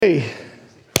Hey,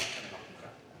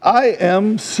 I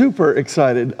am super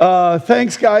excited.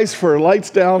 Thanks, guys, for lights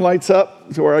down, lights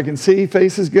up, to where I can see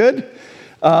faces good.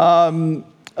 And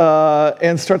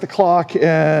start the clock,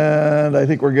 and I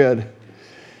think we're good.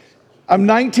 I'm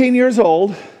 19 years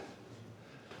old.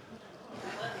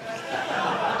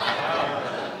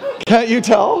 Can't you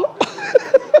tell?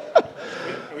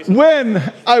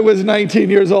 When I was 19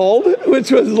 years old, which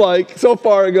was like so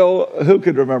far ago, who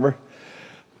could remember?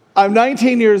 I'm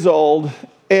 19 years old,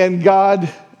 and God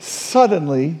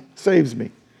suddenly saves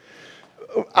me.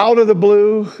 Out of the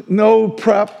blue, no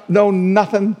prep, no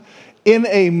nothing. In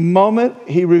a moment,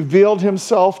 he revealed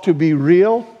himself to be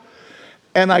real,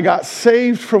 and I got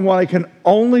saved from what I can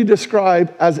only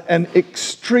describe as an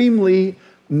extremely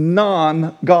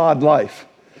non-God life,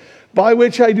 by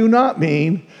which I do not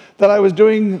mean that I was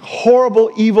doing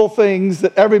horrible, evil things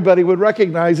that everybody would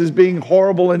recognize as being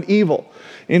horrible and evil.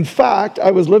 In fact,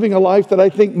 I was living a life that I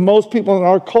think most people in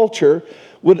our culture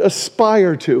would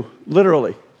aspire to,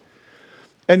 literally.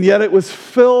 And yet it was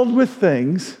filled with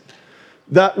things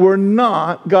that were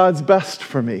not God's best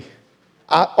for me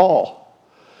at all.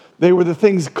 They were the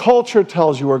things culture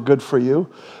tells you are good for you,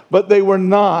 but they are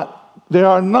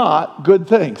not good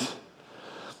things.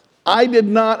 I did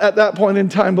not at that point in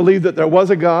time believe that there was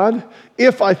a God.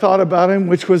 If I thought about him,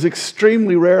 which was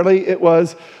extremely rarely, it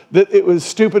was that it was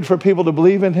stupid for people to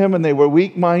believe in him and they were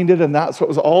weak-minded, and that's what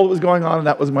was all that was going on, and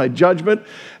that was my judgment,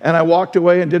 and I walked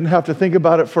away and didn't have to think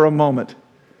about it for a moment.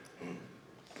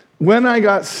 When I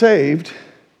got saved,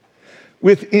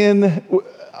 it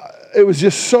was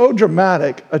just so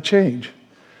dramatic a change.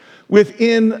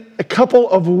 Within a couple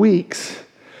of weeks,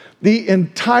 the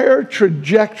entire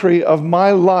trajectory of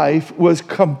my life was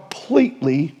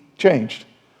completely changed.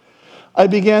 I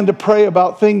began to pray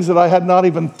about things that I had not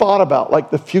even thought about,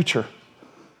 like the future.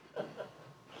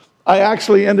 I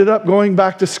actually ended up going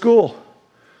back to school.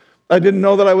 I didn't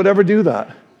know that I would ever do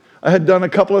that. I had done a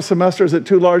couple of semesters at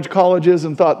two large colleges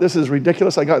and thought, this is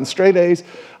ridiculous. I got in straight A's.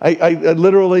 I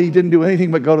literally didn't do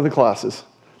anything but go to the classes.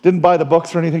 Didn't buy the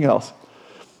books or anything else.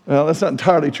 Well, that's not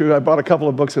entirely true. I bought a couple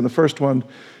of books in the first one.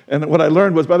 And what I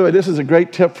learned was, by the way, this is a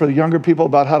great tip for the younger people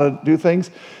about how to do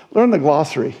things. Learn the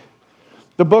glossary.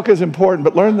 The book is important,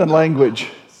 but learn the language.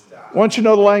 Once you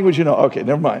know the language, you know, okay,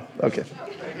 never mind. Okay.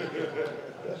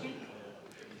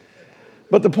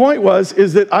 But the point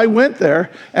is that I went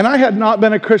there, and I had not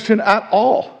been a Christian at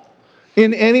all,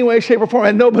 in any way, shape, or form,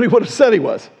 and nobody would have said he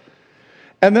was.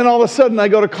 And then all of a sudden, I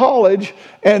go to college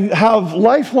and have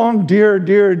lifelong dear,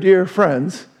 dear, dear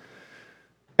friends,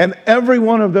 and every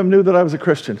one of them knew that I was a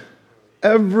Christian.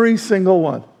 Every single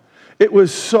one. It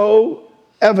was so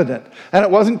evident. And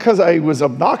it wasn't because I was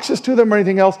obnoxious to them or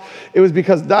anything else. It was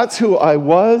because that's who I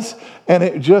was, and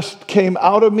it just came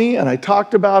out of me, and I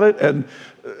talked about it,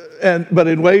 but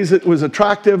in ways that was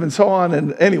attractive and so on.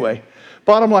 And anyway,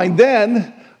 bottom line,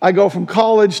 then I go from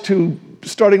college to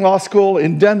starting law school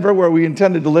in Denver, where we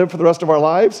intended to live for the rest of our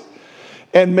lives,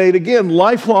 and made, again,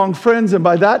 lifelong friends. And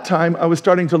by that time, I was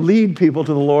starting to lead people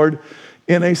to the Lord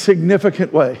in a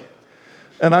significant way.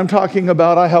 And I'm talking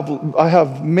about, I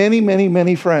have many, many,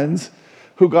 many friends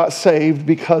who got saved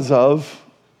because of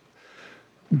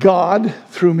God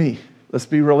through me. Let's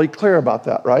be really clear about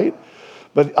that, right?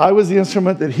 But I was the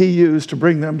instrument that he used to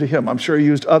bring them to him. I'm sure he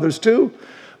used others too,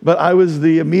 but I was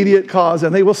the immediate cause,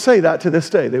 and they will say that to this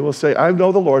day. They will say, I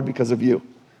know the Lord because of you.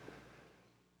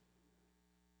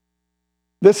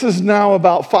 This is now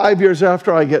about 5 years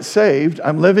after I get saved.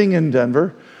 I'm living in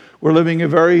Denver. We're living a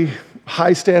very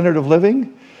high standard of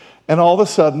living, and all of a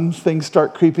sudden, things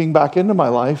start creeping back into my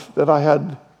life that I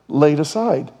had laid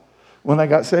aside when I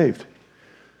got saved.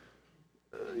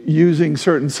 Using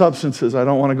certain substances. I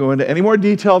don't want to go into any more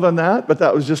detail than that, but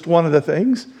that was just one of the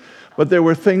things. But there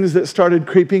were things that started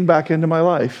creeping back into my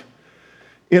life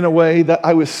in a way that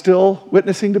I was still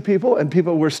witnessing to people, and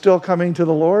people were still coming to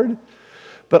the Lord.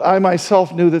 But I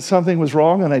myself knew that something was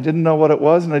wrong, and I didn't know what it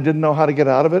was, and I didn't know how to get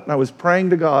out of it. And I was praying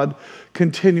to God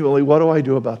continually, what do I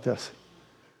do about this?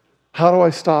 How do I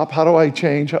stop? How do I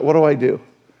change? What do I do?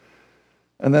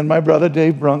 And then my brother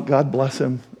Dave Brunk, God bless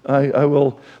him.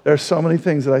 There are so many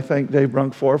things that I thank Dave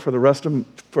Brunk for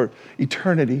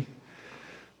eternity.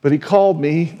 But he called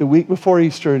me the week before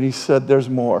Easter, and he said, there's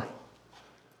more.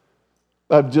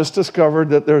 I've just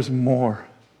discovered that there's more.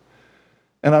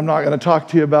 And I'm not going to talk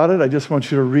to you about it. I just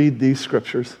want you to read these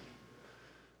scriptures.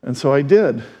 And so I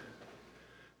did.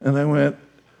 And I went,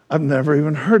 I've never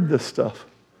even heard this stuff.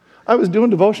 I was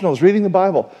doing devotionals, reading the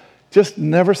Bible, just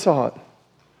never saw it.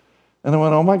 And I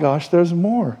went, oh my gosh, there's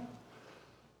more.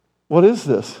 What is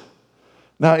this?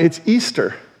 Now, it's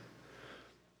Easter.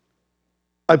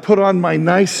 I put on my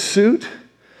nice suit,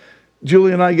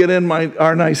 Julie and I get in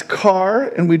our nice car,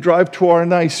 and we drive to our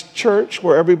nice church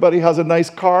where everybody has a nice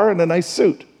car and a nice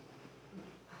suit.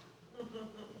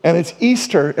 And it's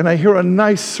Easter, and I hear a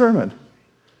nice sermon.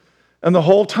 And the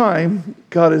whole time,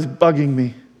 God is bugging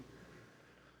me.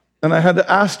 And I had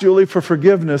to ask Julie for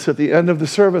forgiveness at the end of the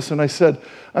service, and I said,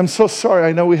 I'm so sorry.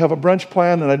 I know we have a brunch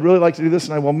plan, and I'd really like to do this,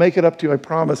 and I will make it up to you, I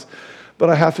promise. But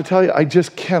I have to tell you, I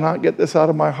just cannot get this out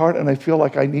of my heart, and I feel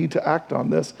like I need to act on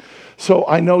this. So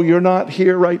I know you're not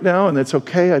here right now, and it's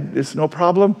okay. It's no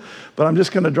problem. But I'm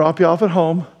just going to drop you off at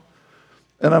home,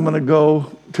 and I'm going to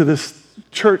go to this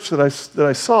church that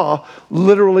I saw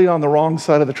literally on the wrong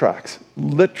side of the tracks.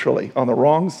 Literally on the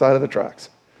wrong side of the tracks.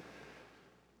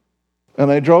 And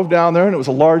I drove down there, and it was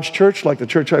a large church like the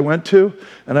church I went to.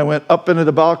 And I went up into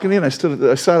the balcony, and I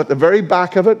sat at the very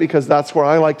back of it because that's where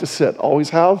I like to sit. Always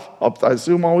have. I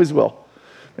assume always will.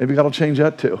 Maybe God will change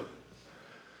that too.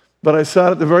 But I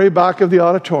sat at the very back of the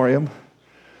auditorium.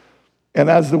 And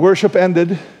as the worship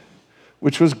ended,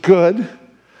 which was good,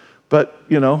 but,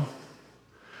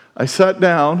 I sat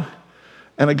down,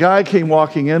 and a guy came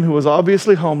walking in who was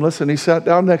obviously homeless, and he sat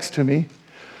down next to me.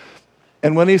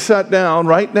 And when he sat down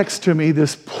right next to me,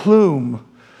 this plume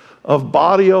of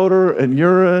body odor and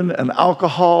urine and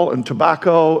alcohol and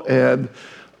tobacco and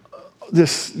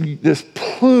this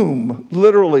plume,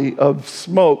 literally, of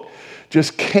smoke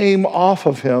just came off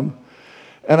of him.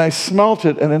 And I smelt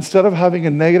it, and instead of having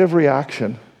a negative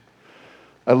reaction,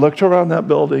 I looked around that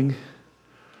building,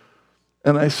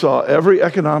 and I saw every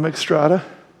economic strata,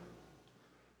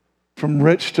 from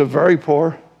rich to very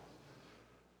poor.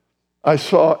 I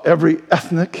saw every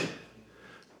ethnic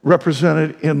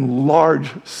represented in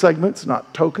large segments,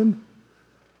 not token.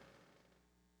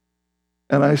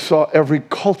 And I saw every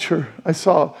culture. I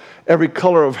saw every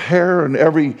color of hair and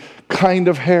every kind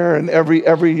of hair and every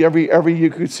you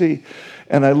could see.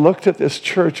 And I looked at this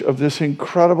church of this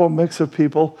incredible mix of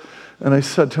people, and I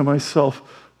said to myself,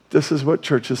 this is what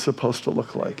church is supposed to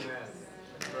look like.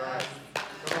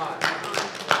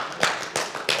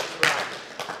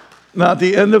 Now, at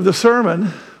the end of the sermon,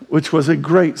 which was a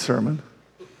great sermon,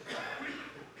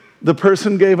 the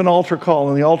person gave an altar call,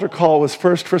 and the altar call was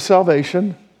first for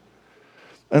salvation,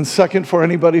 and second for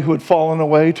anybody who had fallen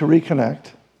away to reconnect,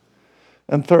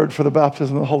 and third for the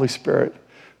baptism of the Holy Spirit,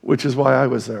 which is why I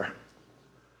was there.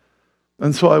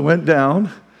 And so I went down,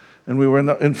 and we were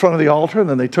in front of the altar, and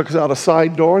then they took us out a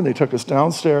side door, and they took us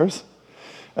downstairs,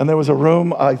 and there was a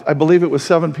room, I believe it was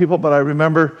 7 people, but I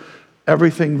remember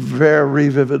everything very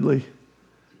vividly.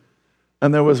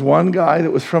 And there was one guy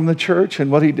that was from the church,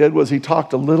 and what he did was he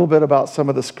talked a little bit about some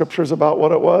of the scriptures about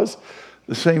what it was.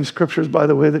 The same scriptures, by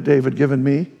the way, that Dave had given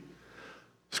me.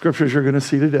 Scriptures you're going to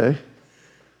see today.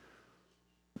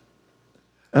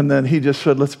 And then he just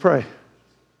said, let's pray.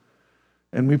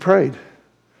 And we prayed.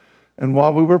 And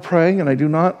while we were praying, and I do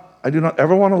not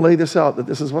ever want to lay this out, that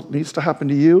this is what needs to happen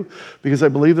to you, because I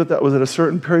believe that was at a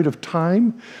certain period of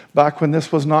time, back when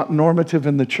this was not normative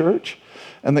in the church,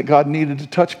 and that God needed to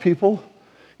touch people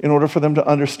in order for them to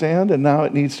understand, and now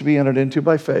it needs to be entered into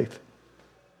by faith.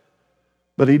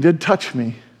 But he did touch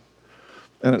me,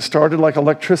 and it started like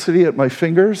electricity at my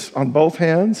fingers on both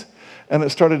hands, and it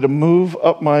started to move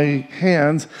up my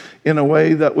hands in a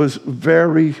way that was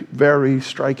very, very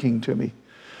striking to me.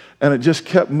 And it just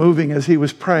kept moving as he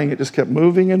was praying. It just kept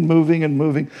moving and moving and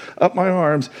moving up my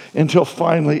arms until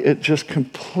finally it just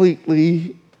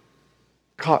completely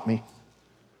caught me.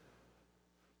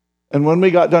 And when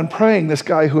we got done praying, this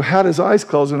guy who had his eyes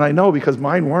closed, and I know because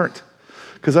mine weren't,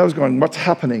 because I was going, what's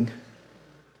happening?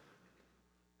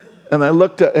 And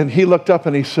he looked up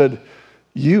and he said,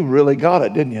 you really got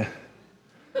it, didn't you?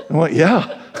 I went,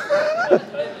 yeah.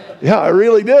 Yeah, I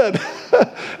really did.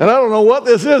 And I don't know what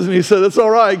this is. And he said, it's all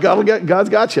right. God's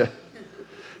got you.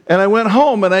 And I went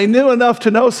home, and I knew enough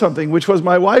to know something, which was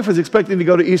my wife was expecting to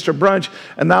go to Easter brunch,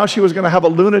 and now she was going to have a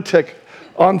lunatic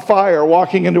on fire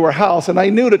walking into her house, and I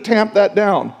knew to tamp that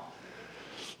down.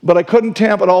 But I couldn't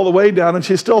tamp it all the way down, and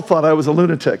she still thought I was a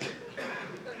lunatic.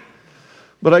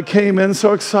 But I came in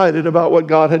so excited about what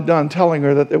God had done, telling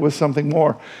her that there was something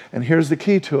more. And here's the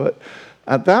key to it.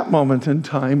 At that moment in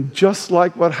time, just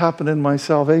like what happened in my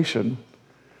salvation,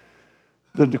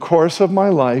 the course of my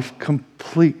life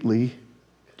completely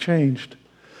changed.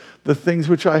 The things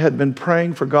which I had been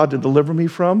praying for God to deliver me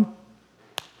from,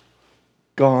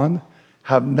 gone,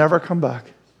 have never come back.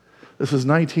 This was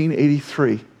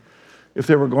 1983. If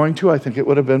they were going to, I think it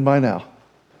would have been by now.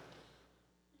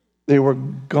 They were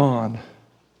gone.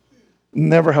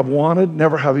 Never have wanted,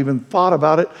 never have even thought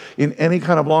about it in any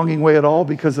kind of longing way at all,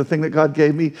 because the thing that God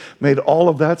gave me made all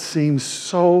of that seem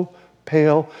so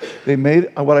pale. They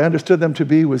made, what I understood them to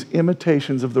be was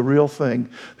imitations of the real thing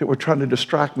that were trying to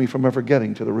distract me from ever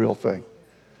getting to the real thing.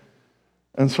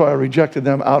 And so I rejected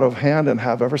them out of hand and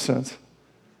have ever since.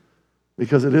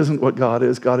 Because it isn't what God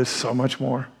is. God is so much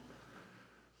more.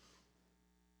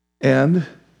 And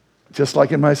just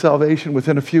like in my salvation,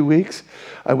 within a few weeks,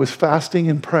 I was fasting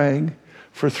and praying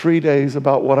for 3 days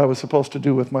about what I was supposed to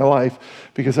do with my life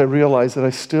because I realized that I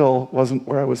still wasn't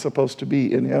where I was supposed to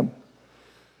be in him.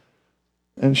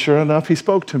 And sure enough, he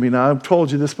spoke to me. Now, I've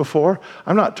told you this before.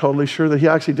 I'm not totally sure that he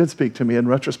actually did speak to me in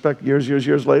retrospect,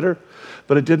 years later.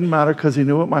 But it didn't matter because he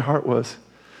knew what my heart was.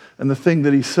 And the thing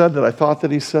that he said that I thought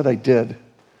that he said, I did.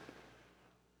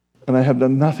 And I have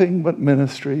done nothing but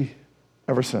ministry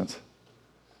ever since.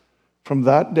 From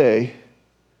that day,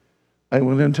 I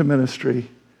went into ministry.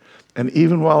 And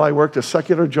even while I worked a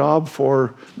secular job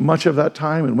for much of that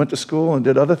time and went to school and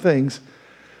did other things,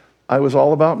 I was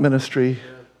all about ministry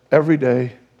every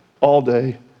day, all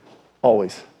day,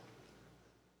 always.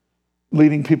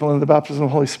 Leading people into the baptism of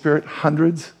the Holy Spirit,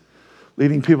 hundreds.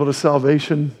 Leading people to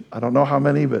salvation, I don't know how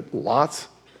many, but lots.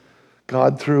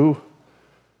 God through.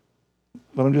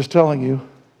 But I'm just telling you,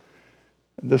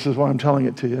 and this is why I'm telling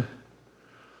it to you,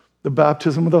 the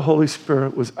baptism of the Holy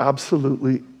Spirit was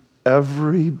absolutely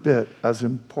every bit as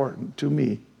important to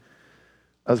me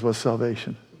as was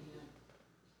salvation.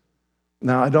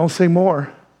 Now, I don't say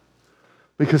more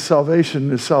because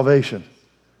salvation is salvation.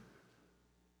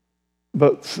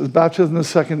 But the baptism of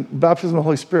the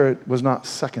Holy Spirit was not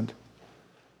second.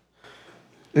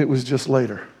 It was just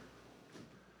later.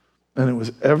 And it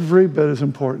was every bit as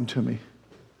important to me.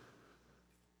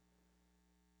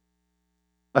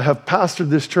 I have pastored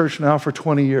this church now for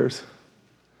 20 years.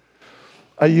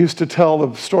 I used to tell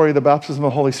the story of the baptism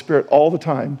of the Holy Spirit all the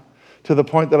time, to the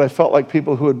point that I felt like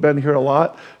people who had been here a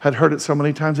lot had heard it so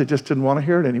many times they just didn't want to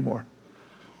hear it anymore.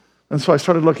 And so I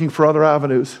started looking for other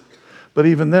avenues. But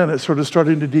even then, it sort of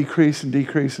started to decrease and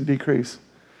decrease and decrease.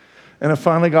 And it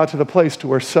finally got to the place to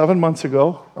where 7 months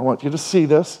ago, I want you to see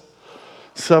this,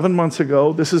 7 months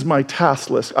ago, this is my task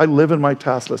list. I live in my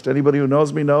task list. Anybody who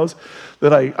knows me knows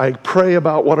that I pray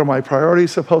about what are my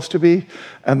priorities supposed to be,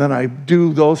 and then I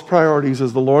do those priorities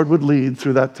as the Lord would lead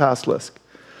through that task list.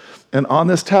 And on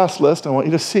this task list, I want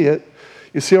you to see it.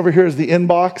 You see over here is the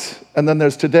inbox, and then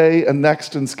there's today and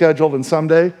next and scheduled and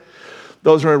someday.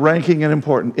 Those are ranking and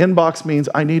important. Inbox means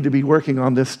I need to be working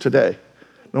on this today.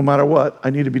 No matter what, I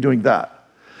need to be doing that.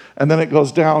 And then it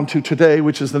goes down to today,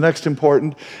 which is the next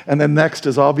important. And then next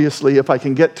is obviously if I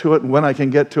can get to it and when I can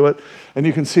get to it. And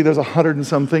you can see there's 100 and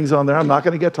some things on there. I'm not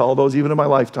going to get to all those even in my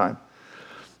lifetime.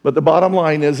 But the bottom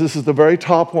line is this is the very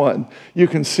top one. You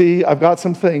can see I've got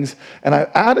some things. And I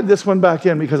added this one back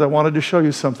in because I wanted to show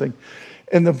you something.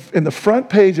 In the front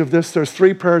page of this, there's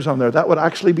 3 prayers on there. That would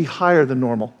actually be higher than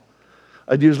normal.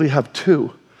 I'd usually have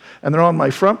 2. And they're on my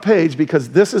front page because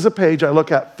this is a page I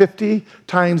look at 50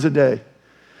 times a day.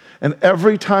 And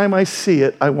every time I see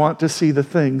it, I want to see the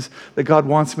things that God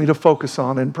wants me to focus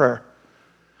on in prayer.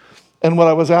 And what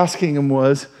I was asking him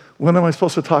was, when am I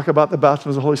supposed to talk about the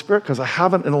baptism of the Holy Spirit? Because I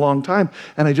haven't in a long time,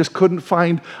 and I just couldn't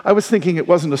find, I was thinking it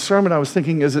wasn't a sermon. I was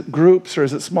thinking, is it groups, or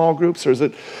is it small groups, or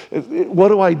what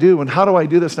do I do, and how do I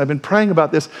do this? And I've been praying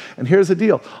about this, and here's the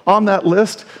deal. On that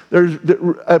list,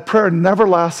 a prayer never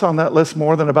lasts on that list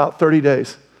more than about 30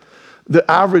 days. The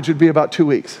average would be about 2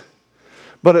 weeks.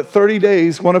 But at 30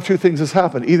 days, one of 2 things has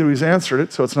happened. Either he's answered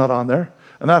it, so it's not on there,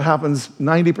 and that happens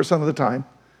 90% of the time.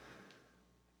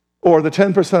 Or the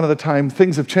 10% of the time,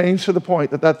 things have changed to the point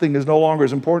that that thing is no longer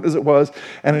as important as it was,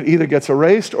 and it either gets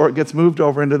erased or it gets moved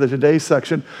over into the today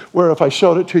section, where if I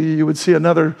showed it to you, you would see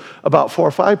another about 4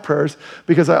 or 5 prayers,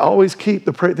 because I always keep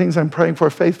the things I'm praying for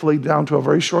faithfully down to a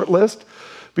very short list,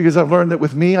 because I've learned that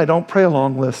with me, I don't pray a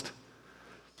long list,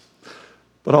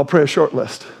 but I'll pray a short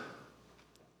list.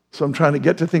 So I'm trying to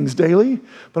get to things daily,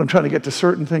 but I'm trying to get to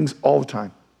certain things all the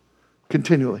time,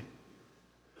 continually.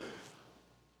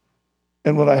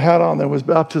 And what I had on there was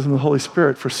baptism of the Holy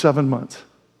Spirit for 7 months.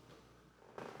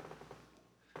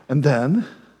 And then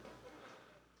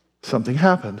something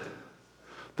happened.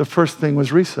 The first thing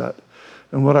was reset.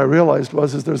 And what I realized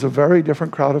is there's a very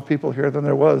different crowd of people here than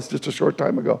there was just a short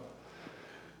time ago.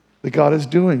 That God is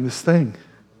doing this thing.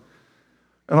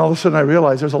 And all of a sudden I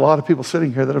realized there's a lot of people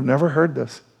sitting here that have never heard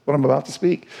this, what I'm about to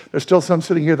speak. There's still some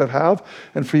sitting here that have,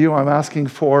 and for you I'm asking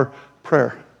for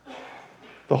prayer.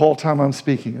 The whole time I'm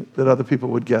speaking it, that other people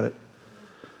would get it.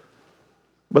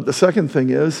 But the second thing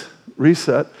is,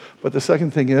 reset, but the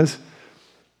second thing is,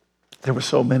 there were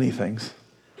so many things.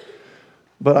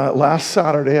 But last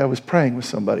Saturday I was praying with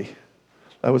somebody.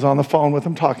 I was on the phone with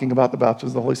them talking about the baptism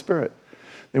of the Holy Spirit.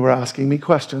 They were asking me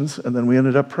questions, and then we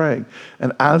ended up praying.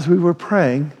 And as we were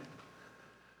praying,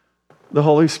 the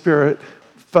Holy Spirit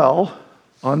fell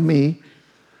on me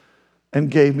and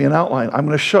gave me an outline. I'm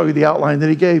going to show you the outline that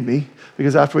he gave me,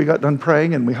 because after we got done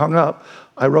praying and we hung up,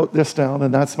 I wrote this down,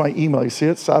 and that's my email. You see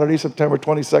it? Saturday, September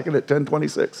 22nd at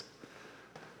 10:26.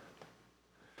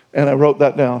 And I wrote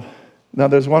that down. Now,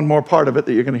 there's one more part of it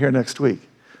that you're going to hear next week.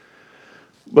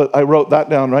 But I wrote that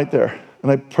down right there,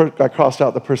 and I crossed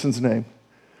out the person's name.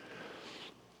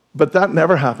 But that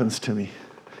never happens to me.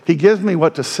 He gives me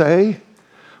what to say,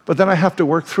 but then I have to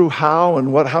work through how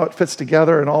it fits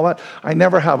together and all that. I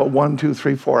never have a 1, 2,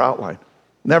 3, 4 outline.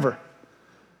 Never.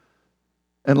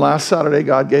 And last Saturday,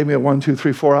 God gave me a 1, 2,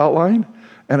 3, 4 outline,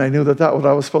 and I knew that was what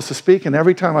I was supposed to speak. And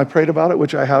every time I prayed about it,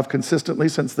 which I have consistently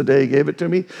since the day he gave it to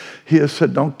me, he has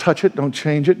said, don't touch it, don't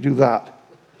change it, do that.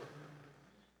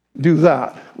 Do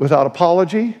that without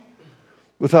apology,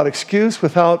 without excuse,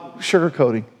 without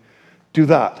sugarcoating. Do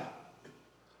that.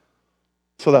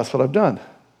 So that's what I've done.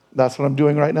 That's what I'm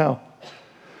doing right now.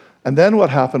 And then what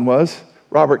happened was,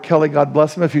 Robert Kelly, God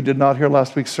bless him, if you did not hear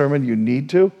last week's sermon, you need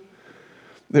to.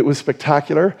 It was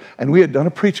spectacular. And we had done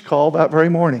a preach call that very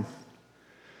morning.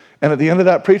 And at the end of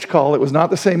that preach call, it was not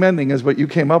the same ending as what you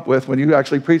came up with when you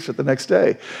actually preached it the next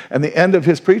day. And the end of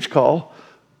his preach call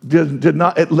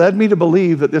it led me to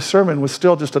believe that this sermon was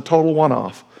still just a total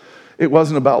one-off. It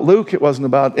wasn't about Luke, it wasn't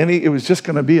about it was just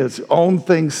going to be its own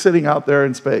thing sitting out there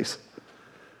in space.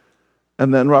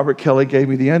 And then Robert Kelly gave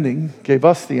us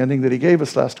the ending that he gave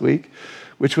us last week,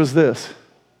 which was this.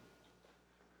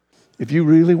 If you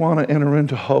really want to enter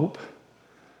into hope,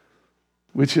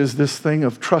 which is this thing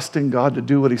of trusting God to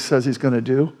do what he says he's going to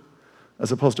do,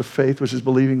 as opposed to faith, which is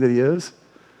believing that he is.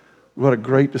 What a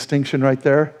great distinction right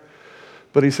there.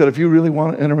 But he said, if you really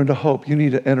want to enter into hope, you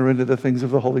need to enter into the things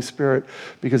of the Holy Spirit,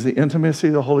 because the intimacy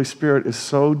of the Holy Spirit is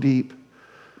so deep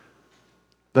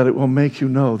that it will make you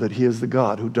know that he is the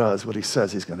God who does what he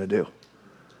says he's going to do.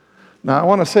 Now, I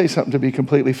want to say something to be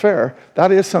completely fair.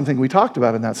 That is something we talked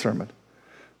about in that sermon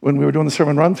when we were doing the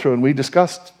sermon run-through, and we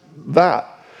discussed that.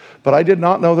 But I did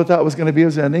not know that that was going to be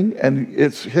his ending, and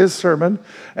it's his sermon,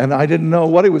 and I didn't know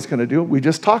what he was going to do. We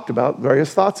just talked about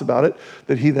various thoughts about it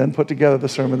that he then put together the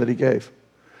sermon that he gave.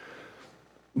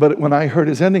 But when I heard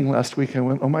his ending last week, I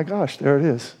went, oh my gosh, there it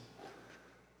is.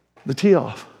 The tee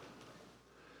off.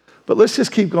 But let's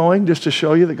just keep going just to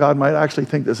show you that God might actually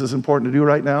think this is important to do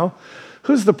right now.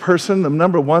 Who's the person, the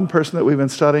number one person that we've been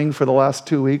studying for the last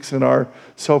 2 weeks in our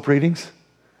SOAP readings?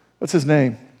 What's his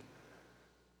name?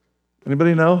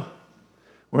 Anybody know?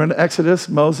 We're in Exodus,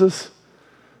 Moses.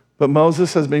 But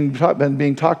Moses has been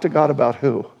being talked to God about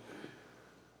who?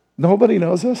 Nobody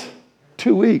knows this?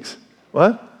 2 weeks.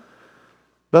 What?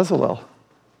 Bezalel.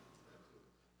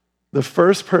 The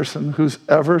first person who's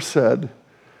ever said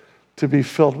to be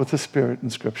filled with the Spirit in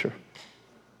Scripture.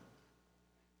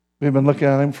 We've been looking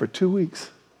at him for 2 weeks.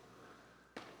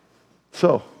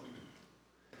 So,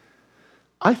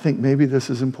 I think maybe this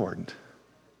is important.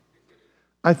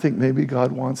 I think maybe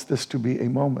God wants this to be a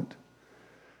moment.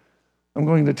 I'm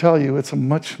going to tell you it's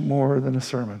much more than a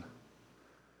sermon.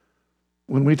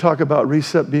 When we talk about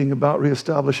reset being about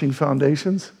reestablishing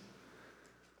foundations,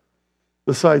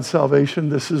 besides salvation,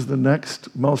 this is the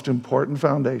next most important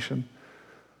foundation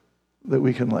that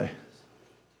we can lay.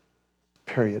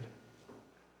 Period.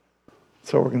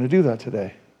 So we're going to do that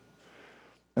today.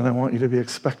 And I want you to be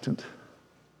expectant.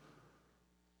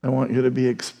 I want you to be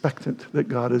expectant that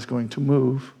God is going to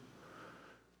move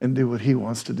and do what he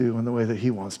wants to do in the way that he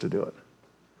wants to do it.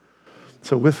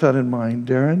 So with that in mind,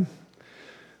 Darren,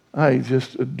 I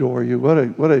just adore you.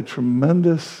 What a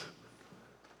tremendous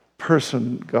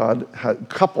person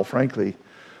couple, frankly,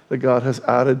 that God has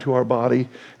added to our body.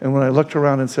 And when I looked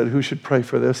around and said, who should pray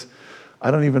for this? I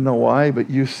don't even know why,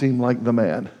 but you seem like the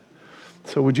man.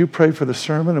 So would you pray for the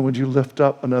sermon, and would you lift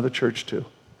up another church too?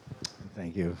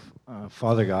 Thank you.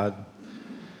 Father God,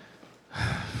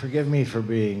 forgive me for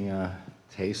being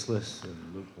tasteless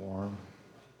and lukewarm.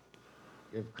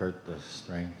 Give Kurt the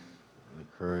strength and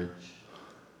the courage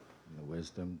and the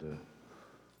wisdom to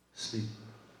speak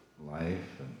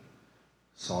life and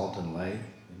salt and light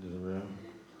into the room,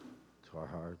 to our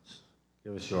hearts.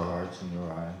 Give us your hearts and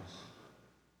your eyes.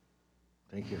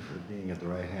 Thank you for being at the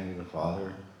right hand of the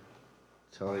Father,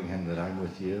 telling him that I'm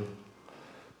with you.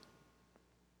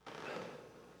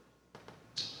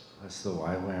 Bless the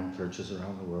YWAM churches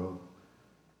around the world.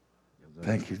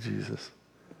 Thank you, Jesus.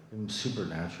 Give them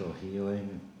supernatural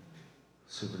healing,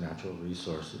 supernatural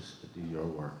resources to do your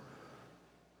work.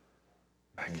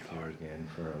 Thank you, Lord. Again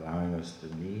for allowing us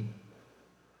to meet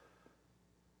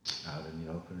out in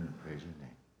the open and praise your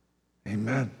name.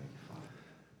 Amen. Thank you,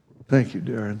 Father. Thank you,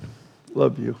 Darren.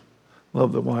 Love you.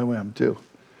 Love the YWAM too.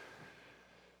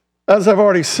 As I've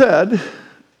already said,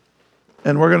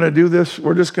 and we're going to do this,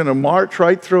 we're just going to march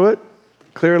right through it,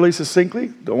 clearly, succinctly.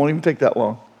 Don't won't even take that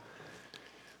long.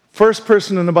 First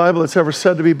person in the Bible that's ever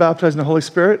said to be baptized in the Holy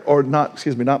Spirit, or not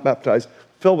baptized,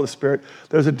 filled with the Spirit.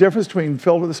 There's a difference between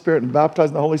filled with the Spirit and baptized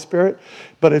in the Holy Spirit,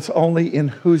 but it's only in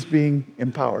who's being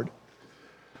empowered.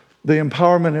 The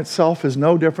empowerment itself is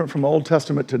no different from Old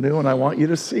Testament to New, and I want you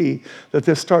to see that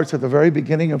this starts at the very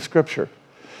beginning of Scripture.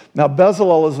 Now,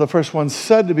 Bezalel is the first one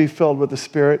said to be filled with the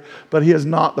Spirit, but he is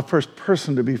not the first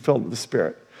person to be filled with the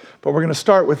Spirit. But we're going to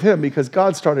start with him because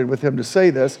God started with him to say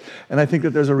this, and I think that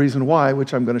there's a reason why,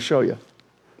 which I'm going to show you.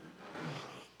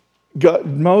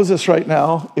 Moses right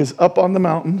now is up on the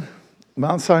mountain,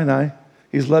 Mount Sinai.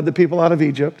 He's led the people out of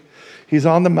Egypt. He's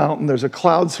on the mountain. There's a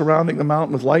cloud surrounding the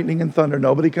mountain with lightning and thunder.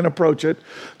 Nobody can approach it.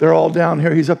 They're all down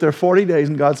here. He's up there 40 days,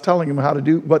 and God's telling him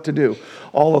what to do.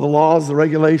 All of the laws, the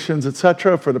regulations,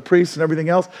 etc., for the priests and everything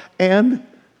else, and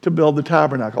to build the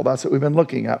tabernacle. That's what we've been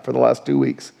looking at for the last 2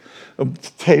 weeks.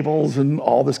 Tables and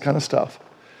all this kind of stuff.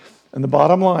 And the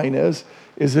bottom line is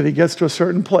that he gets to a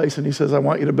certain place, and he says, I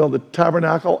want you to build a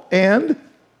tabernacle. And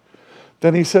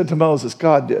then he said to Moses,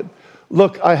 God did,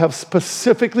 look, I have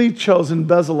specifically chosen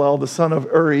Bezalel, the son of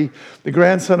Uri, the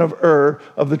grandson of Ur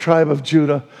of the tribe of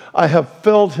Judah. I have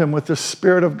filled him with the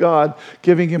Spirit of God,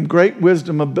 giving him great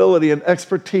wisdom, ability, and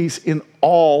expertise in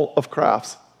all of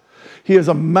crafts. He is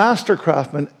a master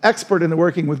craftsman, expert in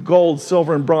working with gold,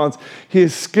 silver, and bronze. He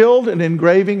is skilled in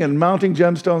engraving and mounting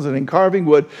gemstones and in carving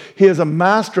wood. He is a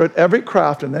master at every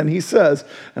craft. And then he says,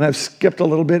 and I've skipped a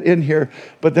little bit in here,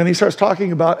 but then he starts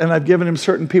talking about, and I've given him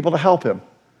certain people to help him,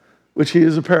 which he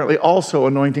is apparently also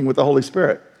anointing with the Holy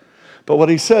Spirit. But what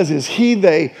he says is,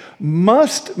 they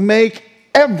must make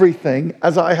everything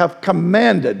as I have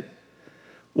commanded.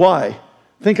 Why?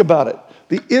 Think about it.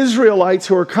 The Israelites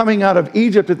who are coming out of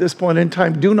Egypt at this point in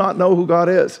time do not know who God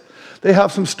is. They have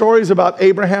some stories about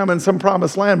Abraham and some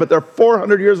promised land, but they're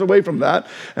 400 years away from that.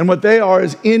 And what they are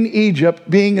is in Egypt,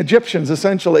 being Egyptians,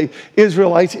 essentially,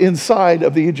 Israelites inside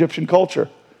of the Egyptian culture.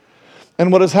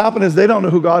 And what has happened is they don't know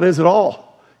who God is at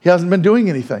all. He hasn't been doing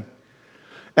anything.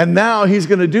 And now he's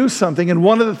going to do something. And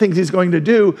one of the things he's going to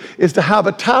do is to have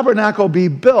a tabernacle be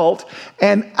built.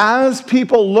 And as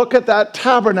people look at that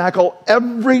tabernacle,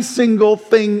 every single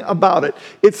thing about it,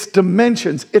 its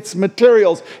dimensions, its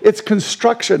materials, its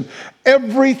construction,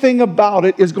 everything about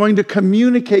it is going to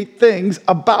communicate things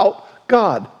about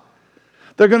God.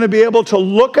 They're going to be able to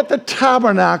look at the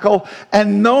tabernacle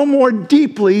and know more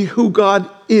deeply who God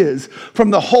is.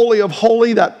 From the Holy of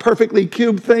Holy, that perfectly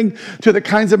cubed thing, to the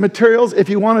kinds of materials. If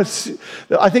you want to see,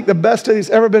 I think the best study that's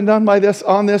ever been done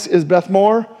on this is Beth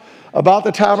Moore about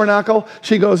the tabernacle.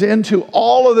 She goes into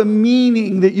all of the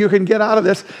meaning that you can get out of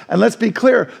this. And let's be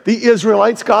clear, the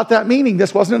Israelites got that meaning.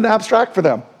 This wasn't an abstract for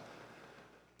them.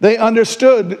 They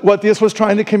understood what this was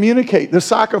trying to communicate, the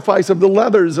sacrifice of the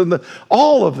leathers and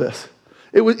all of this.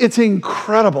 It's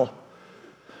incredible.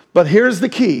 But here's the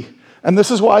key, and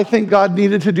this is why I think God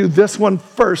needed to do this one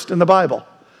first in the Bible,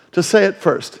 to say it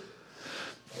first.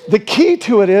 The key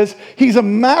to it is he's a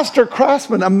master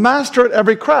craftsman, a master at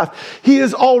every craft. He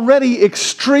is already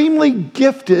extremely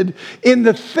gifted in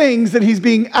the things that he's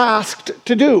being asked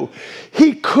to do.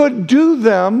 He could do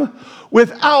them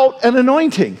without an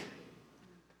anointing.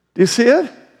 Do you see it?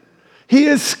 He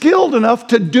is skilled enough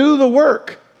to do the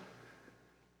work.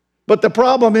 But the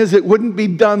problem is it wouldn't be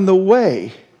done the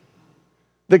way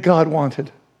that God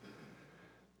wanted.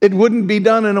 It wouldn't be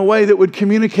done in a way that would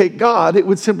communicate God. It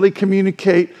would simply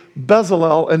communicate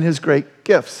Bezalel and his great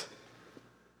gifts.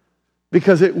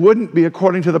 Because it wouldn't be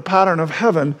according to the pattern of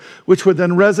heaven, which would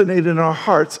then resonate in our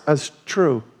hearts as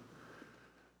true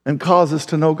and cause us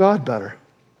to know God better.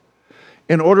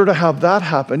 In order to have that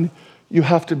happen, you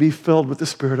have to be filled with the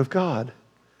Spirit of God.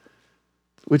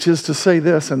 Which is to say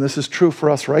this, and this is true for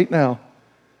us right now.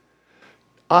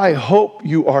 I hope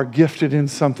you are gifted in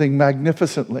something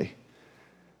magnificently.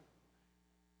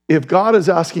 If God is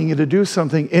asking you to do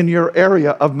something in your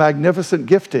area of magnificent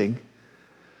gifting,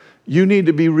 you need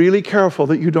to be really careful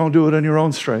that you don't do it in your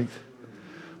own strength,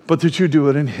 but that you do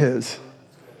it in His.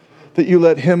 That you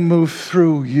let Him move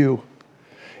through you.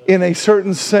 In a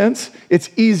certain sense, it's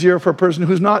easier for a person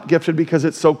who's not gifted because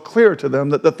it's so clear to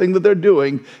them that the thing that they're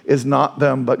doing is not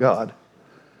them but God.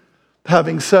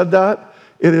 Having said that,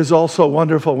 it is also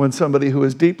wonderful when somebody who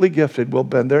is deeply gifted will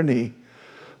bend their knee,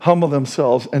 humble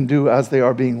themselves, and do as they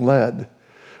are being led,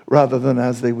 rather than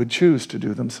as they would choose to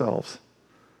do themselves.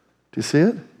 Do you see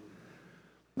it?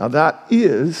 Now that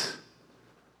is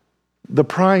the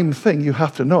prime thing you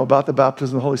have to know about the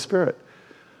baptism of the Holy Spirit.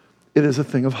 it is a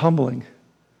thing of humbling.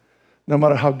 No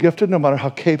matter how gifted, no matter how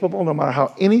capable, no matter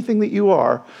how anything that you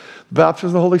are, baptism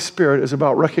of the Holy Spirit is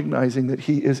about recognizing that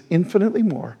he is infinitely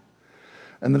more.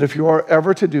 And that if you are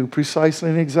ever to do precisely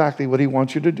and exactly what he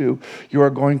wants you to do, you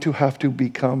are going to have to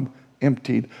become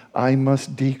emptied. I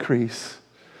must decrease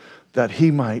that he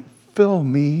might fill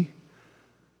me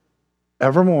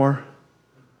evermore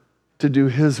to do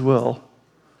his will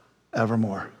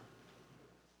evermore.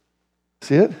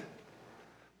 See it?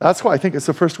 That's why I think it's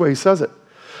the first way he says it.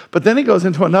 But then he goes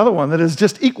into another one that is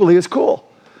just equally as cool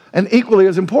and equally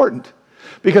as important.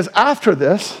 Because after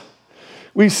this,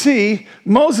 we see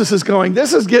Moses is going,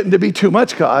 this is getting to be too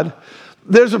much, God.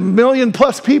 There's 1 million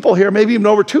plus people here, maybe even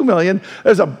over 2 million.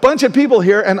 There's a bunch of people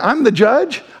here, and I'm the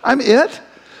judge. I'm it.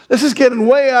 This is getting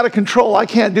way out of control. I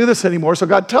can't do this anymore. So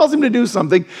God tells him to do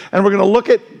something, and we're going to look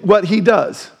at what he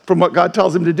does from what God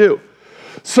tells him to do.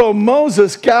 So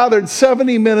Moses gathered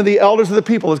 70 men of the elders of the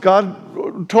people, as God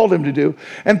told him to do,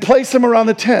 and placed them around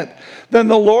the tent. Then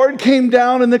the Lord came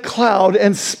down in the cloud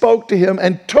and spoke to him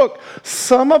and took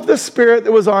some of the Spirit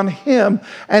that was on him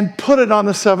and put it on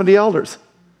the 70 elders.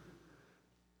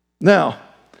 Now,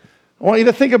 I want you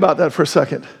to think about that for a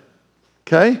second,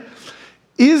 okay?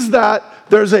 Is that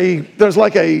there's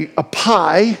like a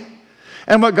pie,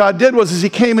 and what God did was he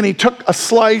came and he took a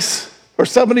slice or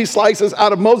 70 slices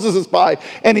out of Moses' pie,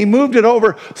 and he moved it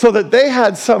over so that they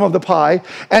had some of the pie,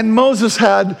 and Moses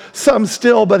had some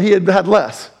still, but he had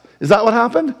less. Is that what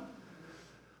happened?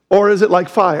 Or is it like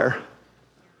fire?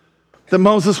 That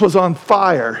Moses was on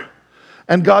fire,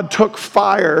 and God took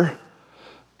fire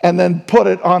and then put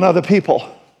it on other people,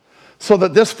 so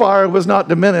that this fire was not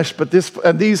diminished, but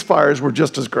these fires were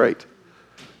just as great.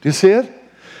 Do you see it?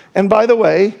 And by the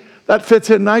way, that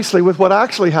fits in nicely with what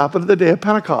actually happened at the day of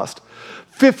Pentecost.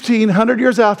 1,500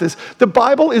 years after this. The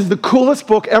Bible is the coolest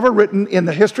book ever written in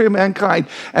the history of mankind,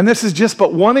 and this is just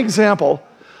but one example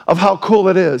of how cool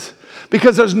it is.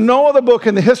 Because there's no other book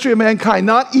in the history of mankind,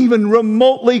 not even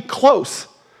remotely close,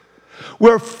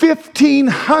 where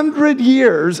 1,500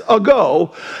 years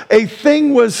ago, a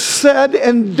thing was said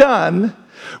and done,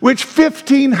 which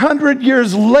 1,500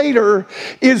 years later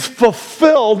is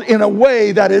fulfilled in a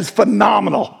way that is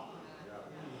phenomenal.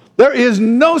 There is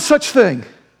no such thing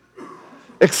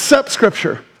except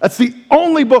Scripture. That's the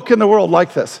only book in the world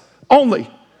like this. Only.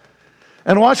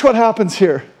 And watch what happens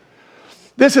here.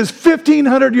 This is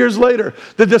 1,500 years later.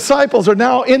 The disciples are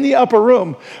now in the upper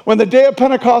room. When the day of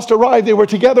Pentecost arrived, they were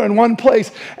together in one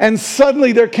place, and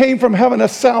suddenly there came from heaven a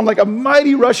sound like a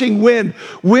mighty rushing wind.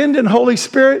 Wind and Holy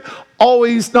Spirit,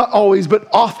 always, not always, but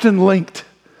often linked.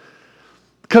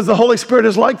 Because the Holy Spirit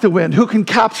is like the wind. Who can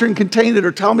capture and contain it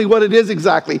or tell me what it is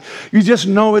exactly? You just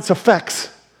know its effects.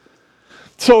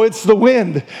 So it's the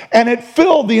wind, and it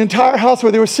filled the entire house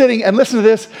where they were sitting, and listen to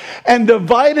this, and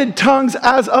divided tongues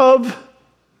as of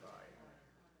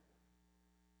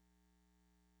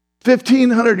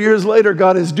 1,500 years later.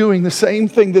 God is doing the same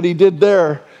thing that he did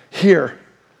there, here.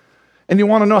 And you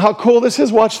want to know how cool this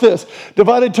is? Watch this.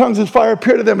 Divided tongues as fire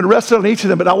appeared to them and rested on each of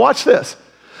them. But now watch this.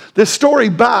 This story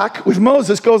back with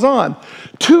Moses goes on.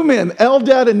 2 men,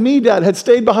 Eldad and Medad, had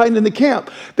stayed behind in the camp.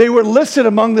 They were listed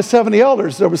among the 70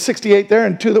 elders. There were 68 there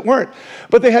and 2 that weren't.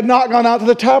 But they had not gone out to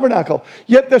the tabernacle.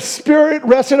 Yet the Spirit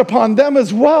rested upon them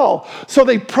as well. So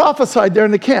they prophesied there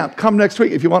in the camp. Come next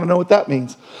week if you want to know what that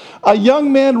means. A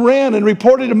young man ran and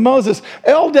reported to Moses,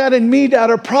 Eldad and Medad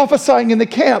are prophesying in the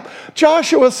camp.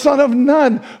 Joshua, son of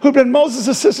Nun, who'd been Moses'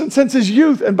 assistant since his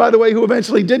youth, and by the way, who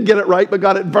eventually did get it right, but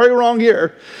got it very wrong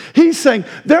here. He's saying,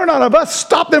 they're not of us.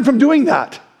 Stop them from doing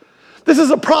that. This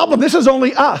is a problem. This is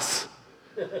only us.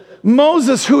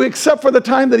 Moses, who except for the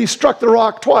time that he struck the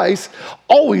rock twice,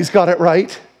 always got it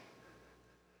right.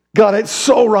 Got it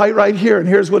so right here. And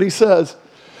here's what he says.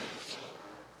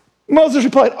 Moses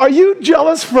replied, are you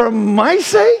jealous for my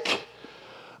sake?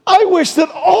 I wish that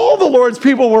all the Lord's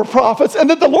people were prophets and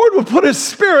that the Lord would put his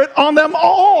Spirit on them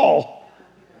all.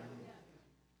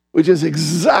 Which is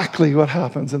exactly what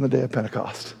happens in the day of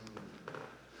Pentecost.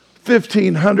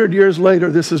 1,500 years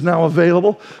later, this is now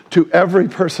available to every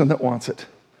person that wants it.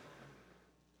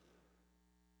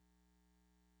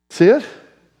 See it?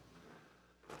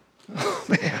 Oh,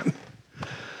 man.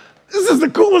 This is the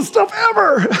coolest stuff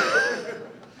ever.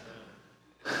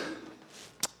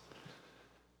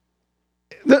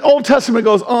 The Old Testament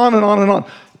goes on and on and on.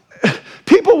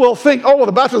 People will think, oh, well,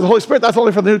 the baptism of the Holy Spirit, that's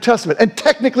only for the New Testament. And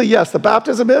technically, yes, the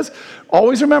baptism is.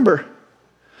 Always remember,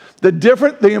 the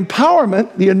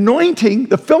empowerment, the anointing,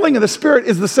 the filling of the Spirit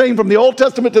is the same from the Old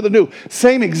Testament to the New.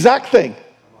 Same exact thing.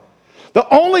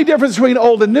 The only difference between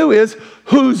old and new is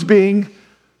who the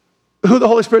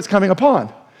Holy Spirit's coming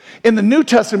upon. In the New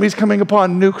Testament, he's coming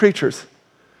upon new creatures.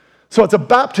 So it's a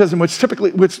baptism,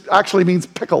 which actually means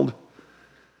pickled.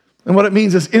 And what it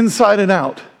means is inside and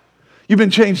out. You've been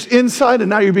changed inside, and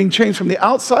now you're being changed from the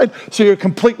outside, so you're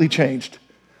completely changed.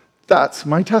 That's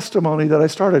my testimony that I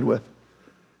started with.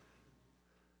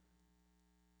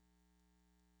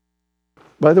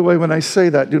 By the way, when I say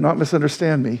that, do not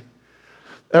misunderstand me.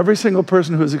 Every single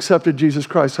person who has accepted Jesus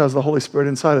Christ has the Holy Spirit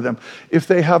inside of them. If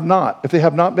they have not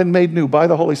been made new by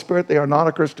the Holy Spirit, they are not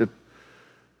a Christian.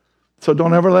 So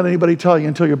don't ever let anybody tell you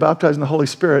until you're baptized in the Holy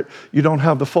Spirit, you don't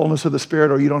have the fullness of the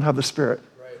Spirit or you don't have the Spirit.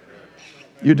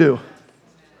 You do.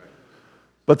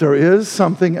 But there is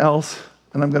something else,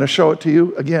 and I'm going to show it to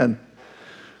you again.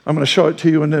 I'm going to show it to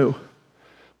you anew.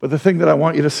 But the thing that I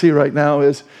want you to see right now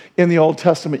is in the Old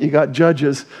Testament, you got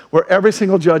judges where every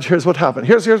single judge, here's what happened.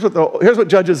 Here's what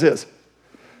judges is.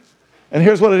 And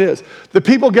here's what it is. The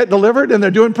people get delivered and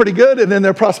they're doing pretty good, and in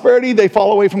their prosperity, they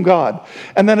fall away from God.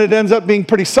 And then it ends up being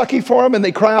pretty sucky for them, and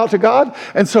they cry out to God.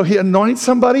 And so he anoints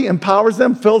somebody, empowers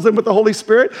them, fills them with the Holy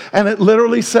Spirit, and it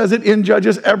literally says it in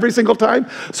Judges every single time.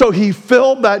 So he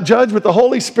filled that judge with the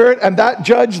Holy Spirit, and that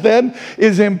judge then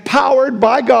is empowered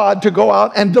by God to go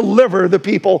out and deliver the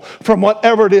people from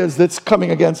whatever it is that's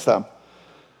coming against them.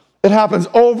 It happens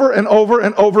over and over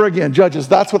and over again. Judges,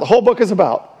 that's what the whole book is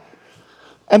about.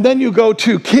 And then you go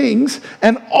to Kings,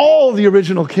 and all the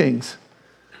original kings,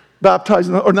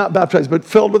 baptized, or not baptized, but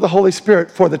filled with the Holy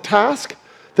Spirit for the task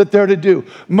that they're to do.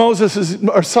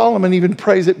 Solomon even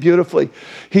prays it beautifully.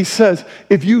 He says,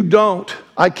 if you don't,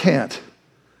 I can't.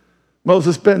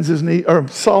 Solomon bends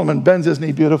his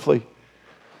knee beautifully.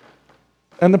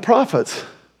 And the prophets,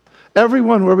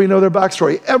 everyone where we know their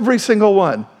backstory, every single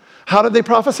one. How did they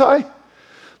prophesy?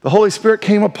 The Holy Spirit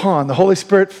came upon, the Holy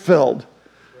Spirit filled.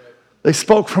 They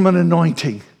spoke from an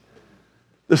anointing.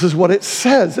 This is what it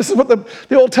says. This is what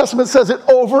the Old Testament says it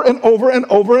over and over and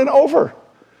over and over.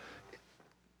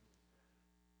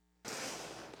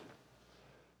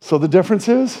 So the difference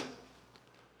is,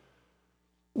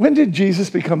 when did Jesus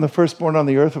become the firstborn on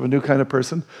the earth of a new kind of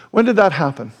person? When did that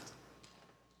happen?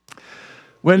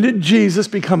 When did Jesus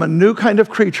become a new kind of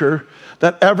creature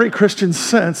that every Christian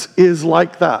sense is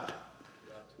like that?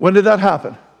 When did that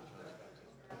happen?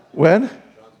 When?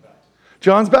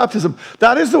 John's baptism.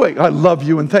 That is the way. I love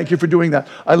you and thank you for doing that.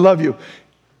 I love you.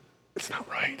 It's not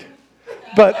right.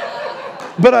 But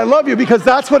I love you because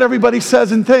that's what everybody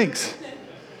says and thinks.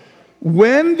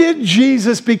 When did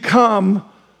Jesus become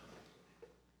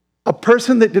a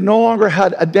person that no longer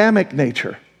had Adamic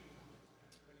nature?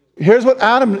 Here's what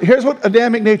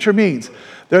Adamic nature means.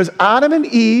 There's Adam and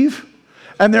Eve,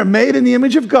 and they're made in the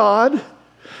image of God,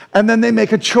 and then they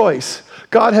make a choice.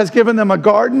 God has given them a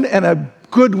garden and a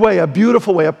good way, a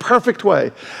beautiful way, a perfect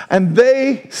way. And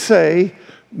they say,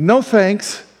 no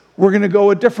thanks, we're going to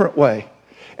go a different way.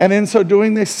 And in so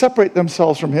doing, they separate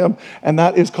themselves from him, and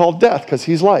that is called death, because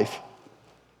he's life.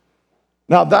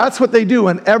 Now, that's what they do.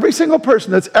 And every single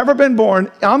person that's ever been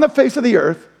born on the face of the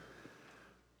earth,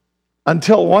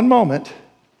 until one moment,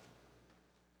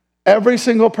 every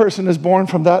single person is born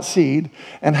from that seed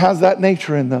and has that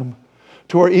nature in them.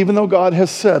 To where even though God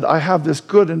has said, I have this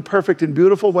good and perfect and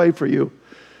beautiful way for you,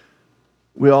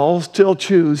 we all still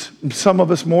choose, some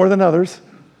of us more than others,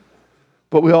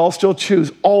 but we all still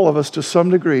choose, all of us to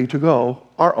some degree, to go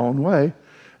our own way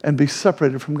and be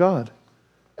separated from God.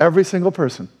 Every single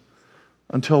person.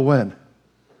 Until when?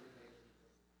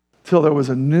 Till there was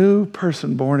a new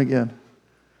person born again.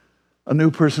 A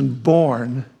new person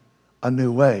born a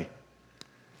new way.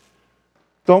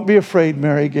 Don't be afraid,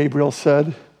 Mary, Gabriel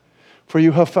said, for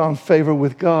you have found favor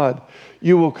with God.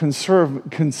 You will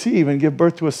conceive and give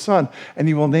birth to a son, and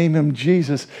you will name him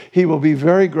Jesus. He will be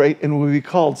very great and will be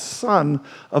called Son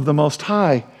of the Most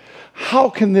High. How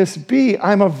can this be?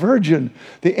 I'm a virgin.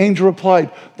 The angel replied,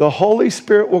 the Holy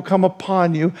Spirit will come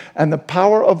upon you, and the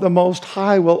power of the Most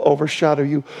High will overshadow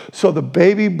you. So the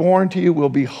baby born to you will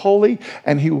be holy,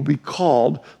 and he will be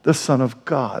called the Son of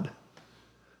God.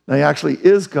 Now, he actually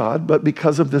is God, but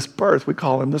because of this birth, we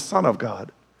call him the Son of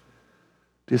God.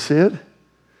 Do you see it?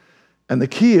 And the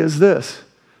key is this.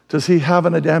 Does he have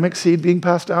an Adamic seed being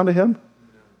passed down to him?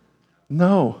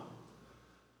 No.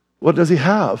 What does he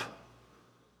have?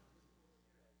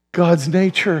 God's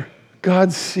nature,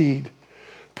 God's seed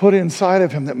put inside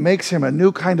of him that makes him a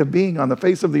new kind of being on the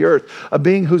face of the earth, a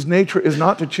being whose nature is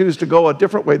not to choose to go a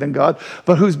different way than God,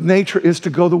 but whose nature is to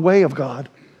go the way of God.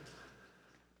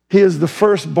 He is the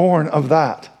firstborn of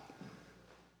that.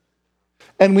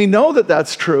 And we know that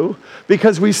that's true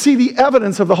because we see the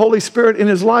evidence of the Holy Spirit in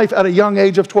his life at a young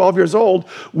age of 12 years old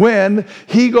when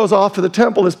he goes off to the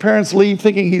temple. His parents leave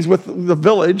thinking he's with the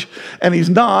village, and he's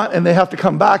not, and they have to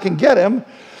come back and get him.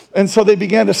 And so they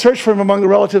began to search for him among the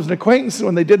relatives and acquaintances.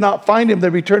 When they did not find him, they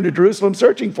returned to Jerusalem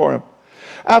searching for him.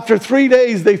 After 3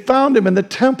 days, they found him in the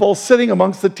temple sitting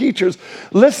amongst the teachers,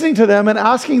 listening to them and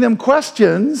asking them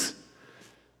questions.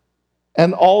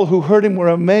 And all who heard him were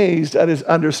amazed at his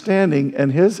understanding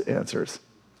and his answers.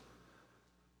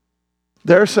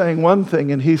 They're saying one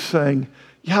thing, and he's saying,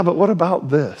 yeah, but what about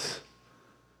this?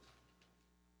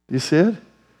 You see it?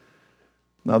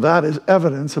 Now that is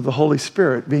evidence of the Holy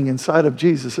Spirit being inside of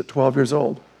Jesus at 12 years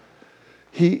old.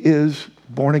 He is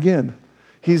born again.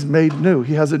 He's made new.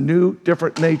 He has a new,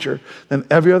 different nature than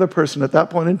every other person at that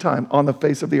point in time on the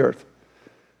face of the earth.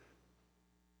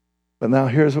 But now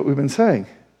here's what we've been saying.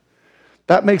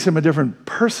 That makes him a different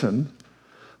person,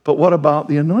 but what about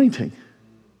the anointing?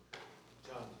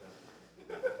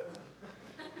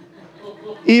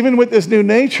 Even with this new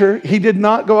nature, he did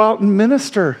not go out and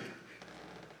minister.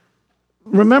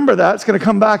 Remember that. It's going to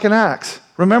come back in Acts.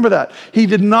 Remember that. He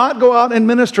did not go out and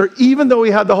minister, even though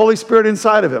he had the Holy Spirit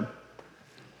inside of him.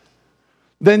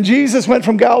 Then Jesus went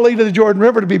from Galilee to the Jordan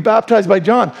River to be baptized by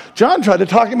John. John tried to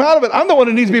talk him out of it. I'm the one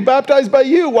who needs to be baptized by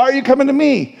you. Why are you coming to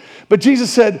me? But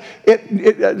Jesus said,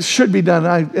 it should be done.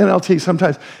 NLT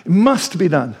sometimes. It must be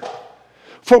done.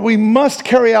 For we must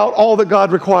carry out all that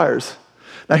God requires.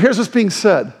 Now here's what's being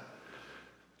said.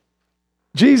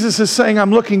 Jesus is saying,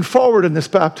 I'm looking forward in this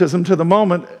baptism to the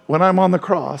moment when I'm on the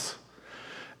cross,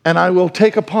 and I will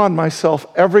take upon myself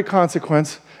every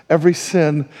consequence, every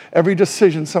sin, every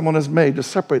decision someone has made to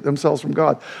separate themselves from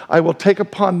God. I will take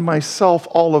upon myself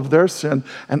all of their sin,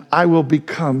 and I will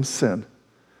become sin.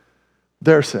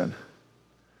 Their sin.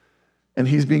 And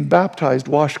he's being baptized,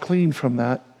 washed clean from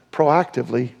that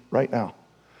proactively right now.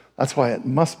 That's why it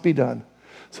must be done.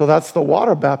 So that's the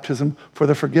water baptism for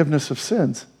the forgiveness of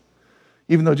sins.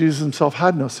 Even though Jesus himself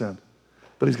had no sin.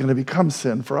 But he's going to become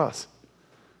sin for us.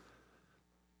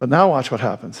 But now watch what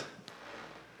happens.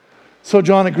 So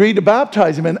John agreed to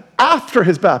baptize him, and after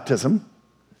his baptism,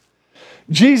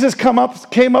 Jesus came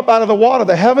up out of the water.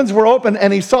 The heavens were open,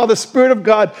 and he saw the Spirit of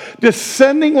God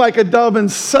descending like a dove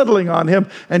and settling on him.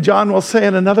 And John will say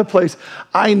in another place,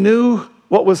 I knew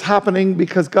what was happening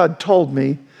because God told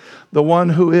me, the one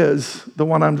who is, the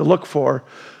one I'm to look for,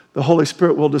 the Holy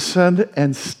Spirit will descend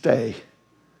and stay.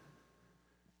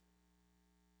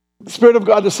 The Spirit of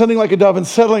God descending like a dove and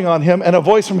settling on him, and a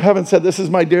voice from heaven said, this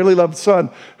is my dearly loved Son,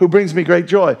 who brings me great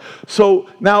joy. So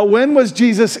now when was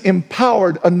Jesus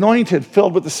empowered, anointed,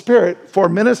 filled with the Spirit for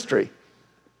ministry?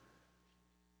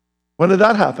 When did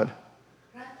that happen?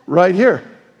 Right here.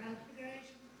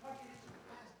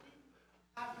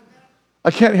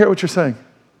 I can't hear what you're saying.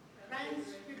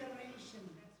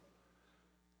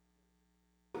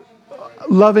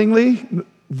 Lovingly,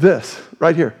 this,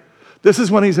 right here. This is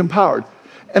when he's empowered.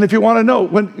 And if you want to know,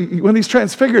 when he's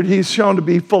transfigured, he's shown to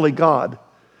be fully God.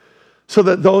 So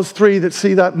that those three that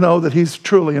see that know that he's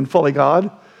truly and fully God,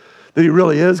 that he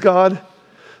really is God.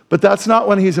 But that's not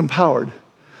when he's empowered.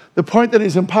 The point that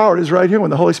he's empowered is right here when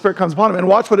the Holy Spirit comes upon him. And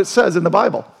watch what it says in the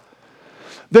Bible.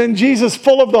 Then Jesus,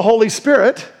 full of the Holy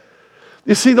Spirit,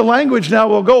 you see the language now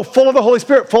will go full of the Holy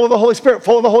Spirit, full of the Holy Spirit,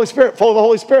 full of the Holy Spirit, full of the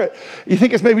Holy Spirit. You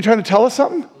think it's maybe trying to tell us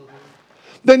something?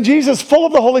 Then Jesus, full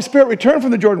of the Holy Spirit, returned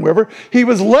from the Jordan River. He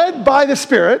was led by the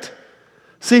Spirit.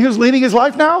 See who's leading his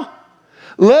life now?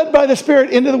 Led by the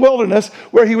Spirit into the wilderness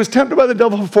where he was tempted by the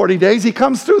devil for 40 days. He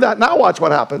comes through that. Now watch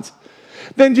what happens.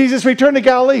 Then Jesus returned to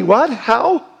Galilee. What?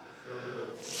 How?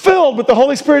 Filled with the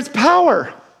Holy Spirit's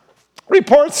power.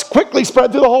 Reports quickly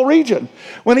spread through the whole region.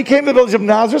 When he came to the village of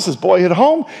Nazareth, his boyhood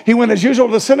home, he went as usual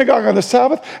to the synagogue on the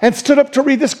Sabbath and stood up to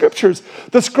read the scriptures.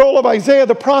 The scroll of Isaiah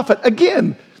the prophet.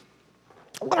 Again,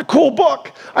 what a cool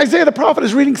book. Isaiah the prophet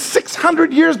is reading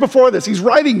 600 years before this. He's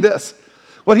writing this,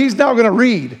 what he's now going to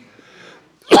read.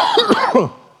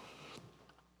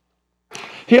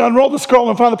 He unrolled the scroll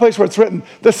and found the place where it's written,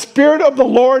 the Spirit of the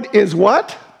Lord is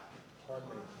what?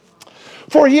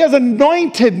 For he has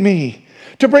anointed me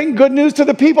to bring good news to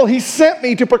the people. He sent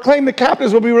me to proclaim the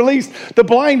captives will be released, the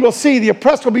blind will see, the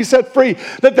oppressed will be set free,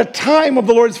 that the time of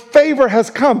the Lord's favor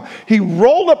has come. He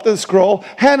rolled up the scroll,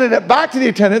 handed it back to the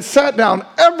attendant, sat down.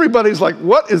 Everybody's like,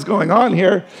 what is going on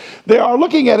here? They are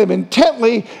looking at him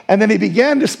intently, and then he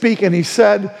began to speak, and he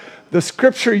said, the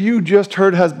scripture you just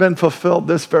heard has been fulfilled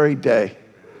this very day.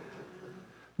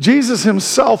 Jesus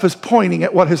himself is pointing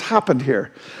at what has happened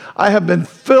here. I have been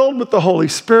filled with the Holy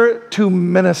Spirit to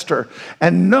minister.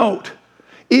 And note,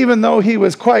 Even though he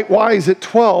was quite wise at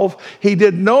 12, he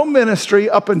did no ministry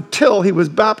up until he was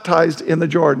baptized in the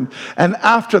Jordan. And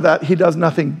after that, he does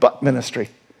nothing but ministry.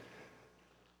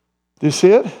 Do you see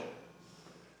it?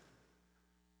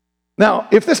 Now,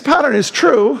 if this pattern is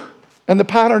true, and the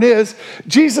pattern is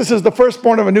Jesus is the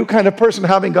firstborn of a new kind of person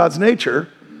having God's nature,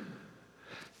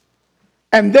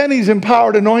 and then he's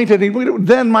empowered, anointed.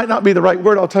 Then might not be the right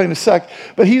word, I'll tell you in a sec.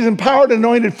 But he's empowered,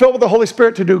 anointed, filled with the Holy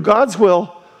Spirit to do God's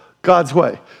will, God's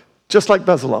way. Just like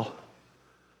Bezalel.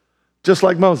 Just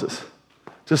like Moses.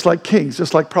 Just like kings.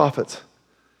 Just like prophets.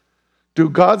 Do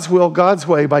God's will, God's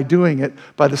way by doing it,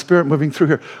 by the Spirit moving through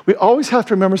here. We always have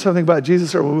to remember something about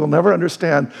Jesus or we will never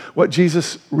understand what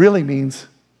Jesus really means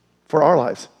for our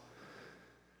lives.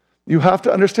 You have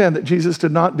to understand that Jesus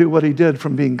did not do what he did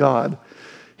from being God.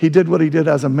 He did what he did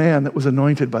as a man that was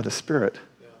anointed by the Spirit.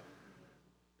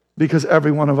 Because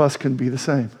every one of us can be the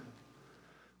same.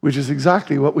 Which is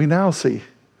exactly what we now see.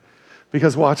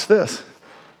 Because watch this.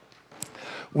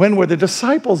 When were the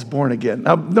disciples born again?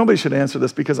 Now, nobody should answer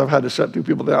this because I've had to shut two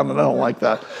people down and I don't like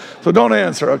that. So don't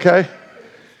answer, okay?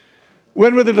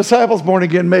 When were the disciples born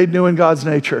again, made new in God's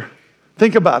nature?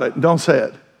 Think about it and don't say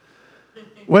it.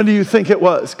 When do you think it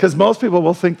was? Because most people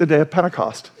will think the day of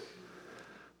Pentecost.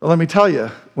 Well, let me tell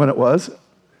you when it was.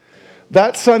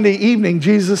 That Sunday evening,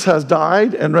 Jesus has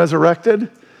died and resurrected.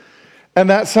 And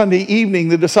that Sunday evening,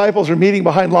 the disciples are meeting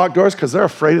behind locked doors because they're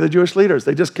afraid of the Jewish leaders.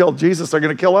 They just killed Jesus. They're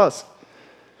going to kill us.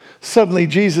 Suddenly,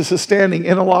 Jesus is standing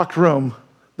in a locked room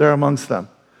there amongst them.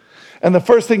 And the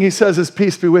first thing he says is,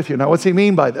 peace be with you. Now, what's he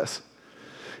mean by this?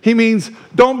 He means,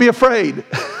 don't be afraid.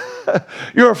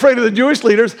 You're afraid of the Jewish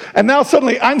leaders. And now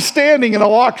suddenly, I'm standing in a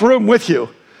locked room with you.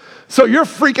 So you're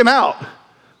freaking out.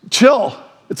 Chill.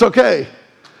 It's okay.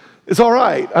 It's all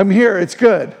right. I'm here. It's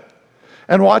good.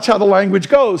 And watch how the language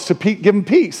goes to give him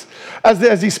peace.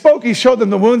 As he spoke, he showed them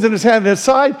the wounds in his hand and his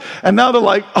side. And now they're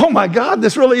like, oh my God,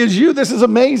 this really is you. This is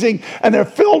amazing. And they're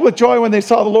filled with joy when they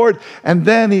saw the Lord. And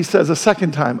then he says a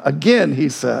second time, again he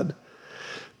said,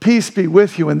 peace be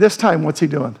with you. And this time, what's he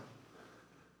doing?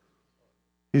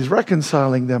 He's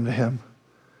reconciling them to him,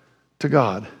 to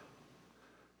God.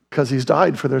 Because he's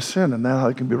died for their sin and now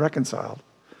they can be reconciled.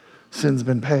 Sin's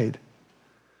been paid.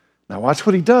 Now watch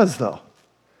what he does though.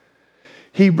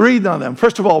 He breathed on them.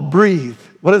 First of all, breathe.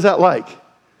 What is that like?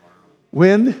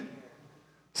 Wind?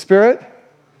 Spirit?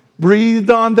 Breathed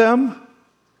on them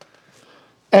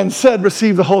and said,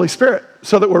 receive the Holy Spirit.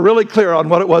 So that we're really clear on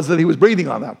what it was that he was breathing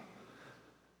on them.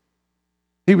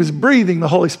 He was breathing the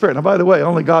Holy Spirit. Now, by the way,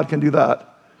 only God can do that.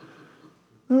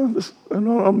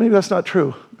 No, maybe that's not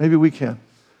true. Maybe we can.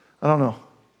 I don't know.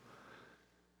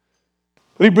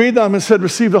 But he breathed on them and said,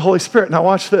 receive the Holy Spirit. Now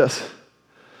watch this.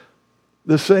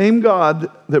 The same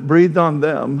God that breathed on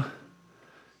them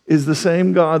is the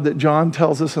same God that John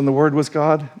tells us in the Word was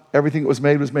God. Everything that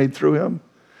was made through him.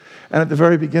 And at the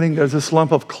very beginning, there's this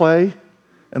lump of clay.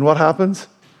 And what happens?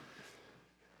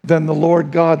 Then the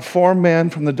Lord God formed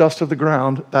man from the dust of the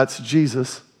ground. That's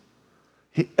Jesus.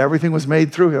 Everything was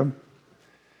made through him.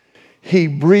 He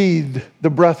breathed the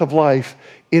breath of life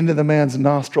into the man's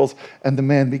nostrils, and the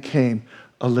man became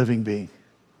a living being.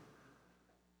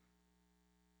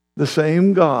 The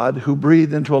same God who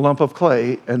breathed into a lump of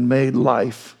clay and made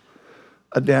life,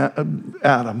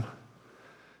 Adam,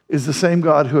 is the same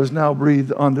God who has now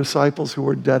breathed on disciples who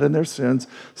were dead in their sins,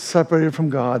 separated from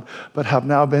God, but have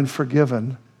now been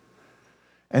forgiven.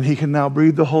 And he can now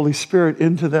breathe the Holy Spirit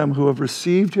into them who have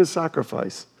received his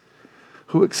sacrifice,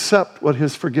 who accept what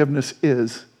his forgiveness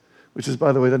is, which is,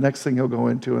 by the way, the next thing he'll go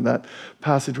into in that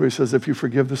passage where he says, if you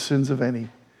forgive the sins of any,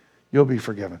 you'll be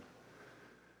forgiven.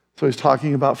 So he's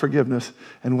talking about forgiveness.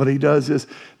 And what he does is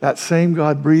that same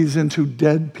God breathes into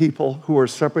dead people who are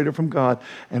separated from God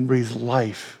and breathes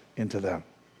life into them.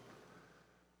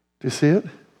 Do you see it?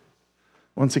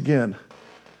 Once again,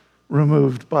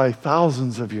 removed by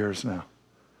thousands of years now.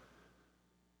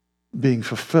 Being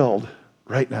fulfilled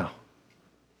right now.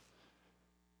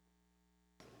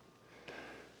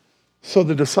 So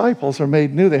the disciples are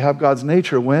made new. They have God's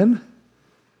nature when?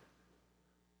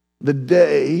 The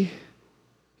day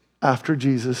after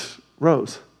Jesus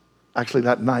rose. Actually,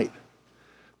 that night.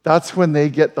 That's when they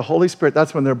get the Holy Spirit.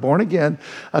 That's when they're born again.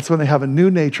 That's when they have a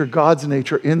new nature, God's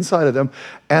nature inside of them,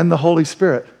 and the Holy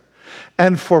Spirit.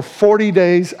 And for 40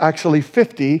 days, actually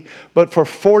 50, but for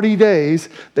 40 days,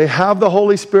 they have the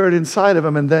Holy Spirit inside of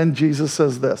them. And then Jesus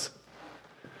says this.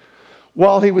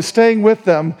 While he was staying with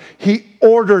them, he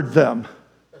ordered them.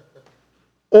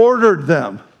 Ordered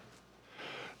them.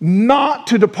 not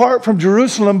to depart from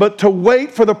Jerusalem, but to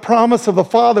wait for the promise of the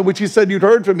Father, which he said you'd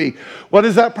heard from me. What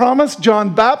is that promise?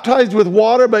 John baptized with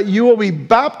water, but you will be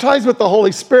baptized with the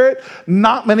Holy Spirit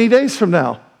not many days from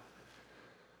now.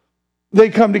 They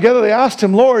come together, they asked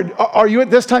him, Lord, are you at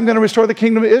this time going to restore the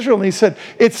kingdom of Israel? And he said,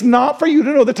 it's not for you to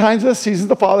know the times and the seasons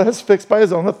the Father has fixed by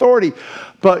his own authority,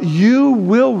 but you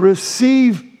will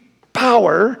receive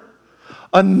power,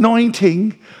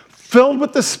 anointing, filled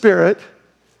with the Spirit,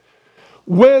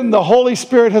 when the Holy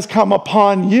Spirit has come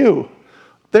upon you.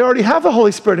 They already have the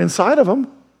Holy Spirit inside of them.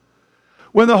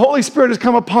 When the Holy Spirit has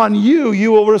come upon you,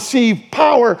 you will receive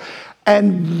power,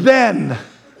 and then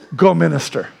go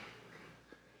minister.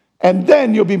 And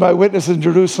then you'll be my witness in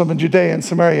Jerusalem and Judea and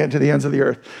Samaria and to the ends of the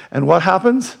earth. And what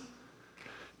happens?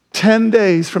 10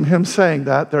 days from him saying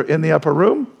that, they're in the upper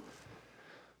room.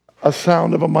 A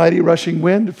sound of a mighty rushing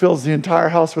wind fills the entire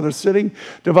house where they're sitting.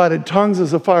 Divided tongues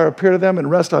as a fire appear to them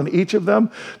and rest on each of them.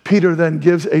 Peter then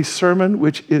gives a sermon,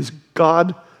 which is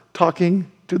God talking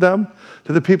to them,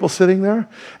 to the people sitting there.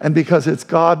 And because it's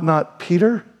God, not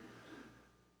Peter,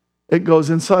 it goes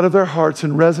inside of their hearts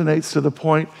and resonates to the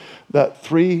point that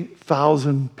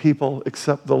 3,000 people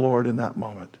accept the Lord in that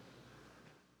moment.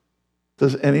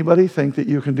 Does anybody think that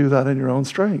you can do that in your own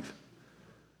strength?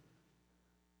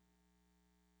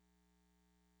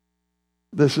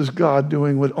 This is God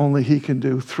doing what only he can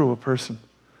do through a person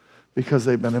because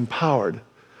they've been empowered,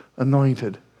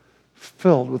 anointed,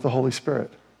 filled with the Holy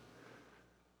Spirit.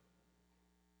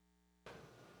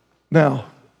 Now,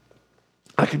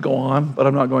 I could go on, but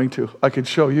I'm not going to. I could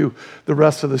show you the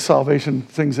rest of the salvation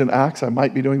things in Acts. I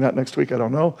might be doing that next week, I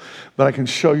don't know. But I can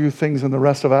show you things in the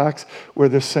rest of Acts where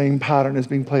this same pattern is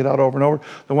being played out over and over.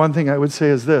 The one thing I would say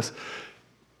is this.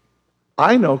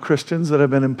 I know Christians that have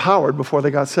been empowered before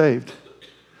they got saved.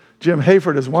 Jim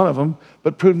Hayford is one of them,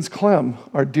 but Prudence Clem,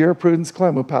 our dear Prudence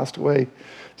Clem, who passed away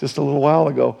just a little while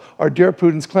ago, our dear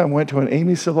Prudence Clem went to an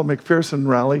Amy Sybil McPherson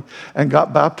rally and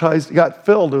got baptized, got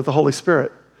filled with the Holy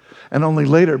Spirit, and only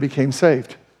later became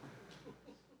saved.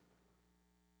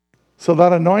 So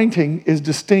that anointing is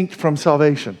distinct from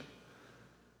salvation.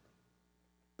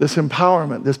 This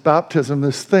empowerment, this baptism,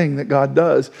 this thing that God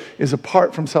does is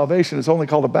apart from salvation. It's only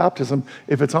called a baptism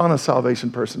if it's on a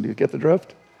salvation person. Do you get the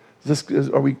drift?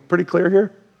 Are we pretty clear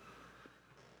here?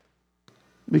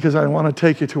 Because I want to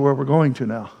take you to where we're going to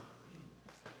now.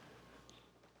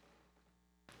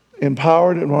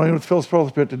 Empowered and anointed with Phil's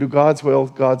Spirit to do God's will,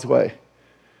 God's way.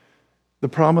 The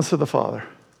promise of the Father.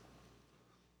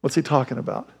 What's he talking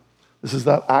about? This is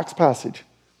that Acts passage,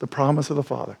 the promise of the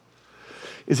Father.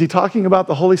 Is he talking about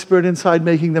the Holy Spirit inside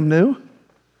making them new?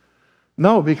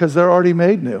 No, because they're already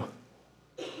made new.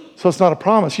 So it's not a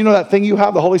promise. You know that thing you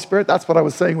have, the Holy Spirit? That's what I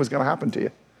was saying was going to happen to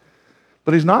you.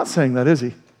 But he's not saying that, is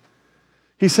he?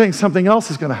 He's saying something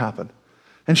else is going to happen.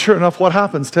 And sure enough, what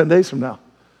happens 10 days from now?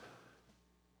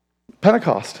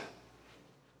 Pentecost.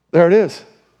 There it is.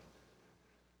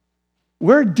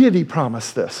 Where did he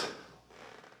promise this?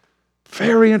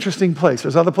 Very interesting place.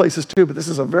 There's other places too, but this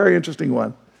is a very interesting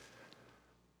one.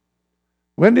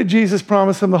 When did Jesus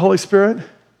promise them the Holy Spirit?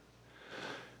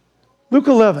 Luke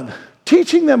 11.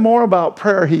 Teaching them more about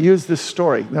prayer, he used this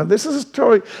story. Now, this is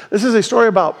a story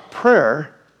about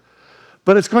prayer,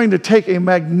 but it's going to take a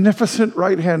magnificent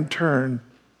right-hand turn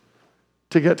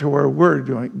to get to where we're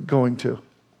going to.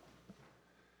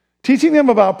 Teaching them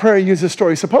about prayer, he used this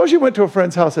story. Suppose you went to a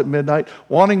friend's house at midnight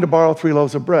wanting to borrow 3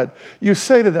 loaves of bread. You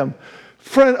say to them,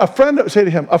 a friend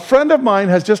of mine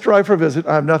has just arrived for a visit.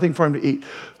 I have nothing for him to eat.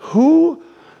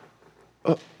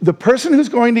 The person who's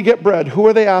going to get bread, who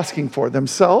are they asking for?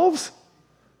 Themselves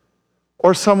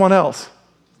or someone else?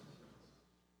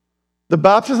 The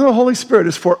baptism of the Holy Spirit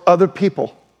is for other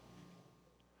people.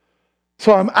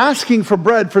 So I'm asking for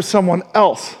bread for someone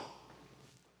else.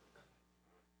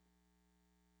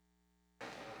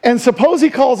 And suppose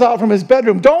he calls out from his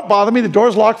bedroom, don't bother me, the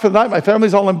door's locked for the night, my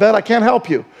family's all in bed, I can't help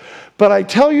you. But I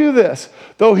tell you this,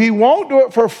 though he won't do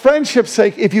it for friendship's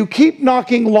sake, if you keep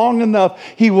knocking long enough,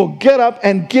 he will get up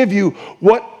and give you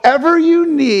whatever you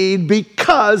need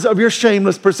because of your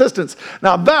shameless persistence.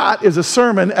 Now that is a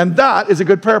sermon, and that is a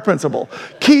good prayer principle.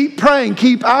 Keep praying,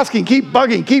 keep asking, keep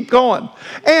bugging, keep going.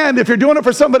 And if you're doing it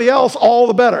for somebody else, all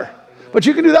the better. But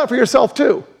you can do that for yourself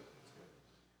too.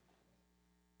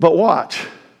 But watch.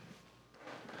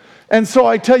 And so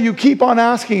I tell you, keep on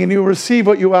asking and you will receive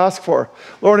what you ask for.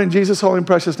 Lord, in Jesus' holy and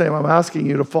precious name, I'm asking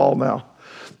you to fall now.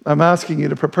 I'm asking you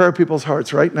to prepare people's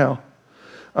hearts right now.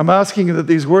 I'm asking you that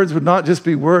these words would not just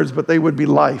be words, but they would be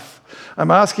life.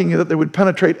 I'm asking you that they would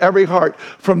penetrate every heart,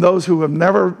 from those who have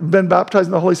never been baptized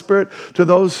in the Holy Spirit to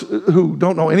those who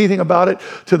don't know anything about it,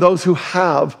 to those who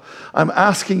have. I'm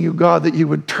asking you, God, that you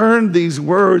would turn these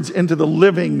words into the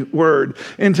living word,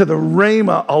 into the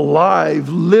rhema, alive,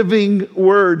 living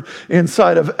word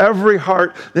inside of every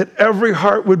heart, that every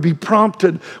heart would be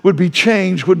prompted, would be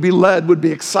changed, would be led, would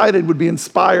be excited, would be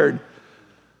inspired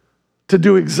to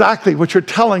do exactly what you're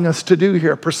telling us to do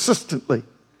here persistently.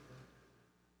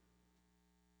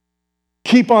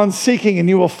 Keep on seeking and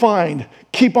you will find.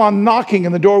 Keep on knocking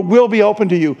and the door will be open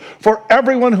to you. For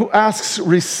everyone who asks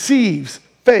receives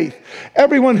faith.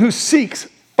 Everyone who seeks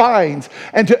finds.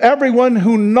 And to everyone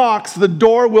who knocks, the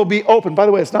door will be open. By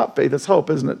the way, it's not faith, it's hope,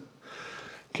 isn't it?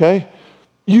 Okay?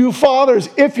 You fathers,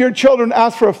 if your children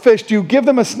ask for a fish, do you give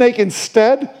them a snake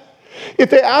instead? If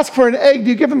they ask for an egg, do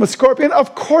you give them a scorpion?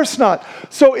 Of course not.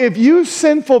 So if you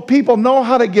sinful people know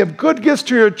how to give good gifts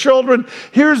to your children,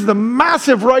 here's the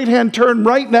massive right-hand turn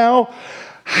right now.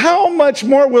 How much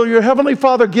more will your Heavenly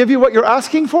Father give you what you're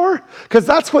asking for? Because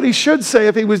that's what he should say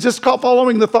if he was just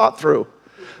following the thought through.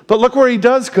 But look where he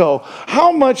does go.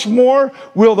 How much more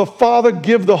will the Father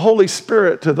give the Holy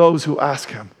Spirit to those who ask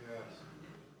him?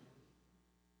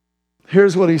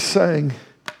 Here's what he's saying.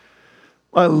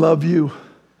 I love you.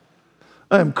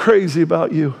 I am crazy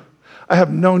about you. I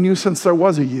have known you since there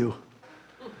was a you.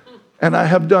 And I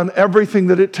have done everything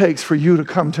that it takes for you to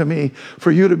come to me,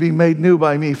 for you to be made new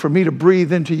by me, for me to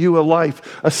breathe into you a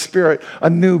life, a spirit, a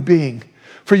new being,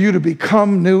 for you to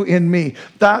become new in me.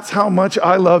 That's how much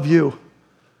I love you.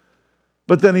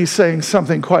 But then he's saying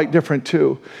something quite different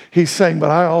too. He's saying,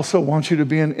 but I also want you to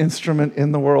be an instrument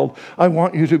in the world. I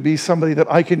want you to be somebody that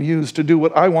I can use to do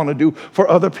what I want to do for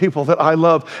other people that I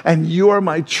love. And you are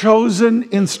my chosen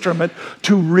instrument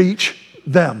to reach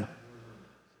them.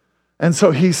 And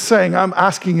so he's saying, I'm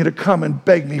asking you to come and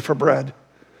beg me for bread.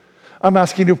 I'm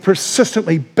asking you to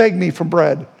persistently beg me for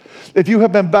bread. If you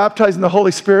have been baptized in the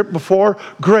Holy Spirit before,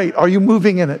 great. Are you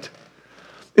moving in it?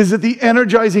 Is it the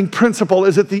energizing principle?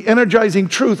 Is it the energizing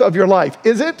truth of your life?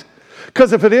 Is it?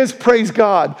 Because if it is, praise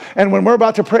God. And when we're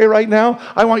about to pray right now,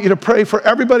 I want you to pray for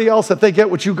everybody else that they get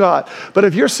what you got. But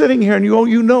if you're sitting here and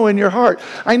you know in your heart,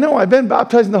 I know I've been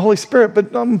baptized in the Holy Spirit,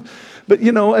 but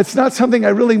you know, it's not something I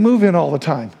really move in all the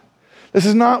time. This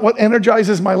is not what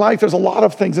energizes my life. There's a lot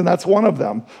of things, and that's one of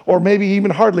them, or maybe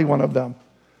even hardly one of them.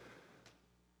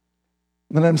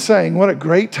 And I'm saying, what a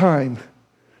great time.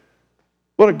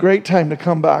 What a great time to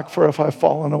come back for if I've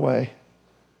fallen away.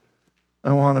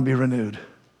 I want to be renewed.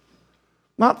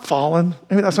 Not fallen,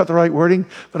 maybe that's not the right wording,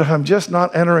 but if I'm just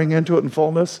not entering into it in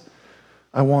fullness,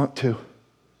 I want to.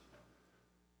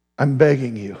 I'm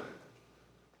begging you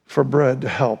for bread to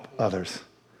help others.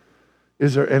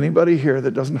 Is there anybody here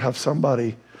that doesn't have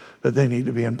somebody that they need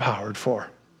to be empowered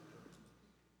for?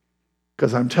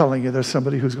 Because I'm telling you, there's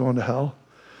somebody who's going to hell.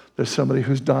 There's somebody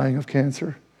who's dying of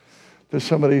cancer. There's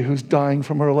somebody who's dying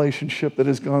from a relationship that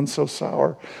has gone so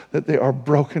sour that they are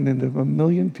broken into a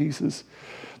million pieces.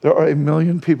 There are a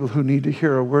million people who need to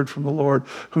hear a word from the Lord,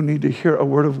 who need to hear a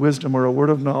word of wisdom or a word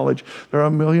of knowledge. There are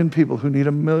a million people who need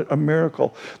a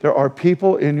miracle. There are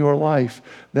people in your life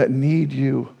that need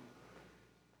you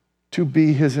to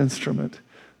be his instrument,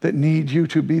 that need you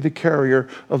to be the carrier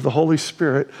of the Holy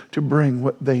Spirit to bring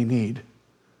what they need.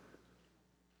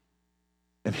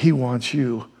 And he wants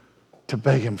you to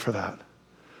beg him for that.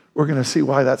 We're going to see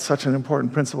why that's such an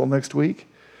important principle next week.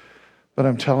 But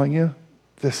I'm telling you,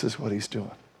 this is what he's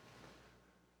doing.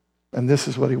 And this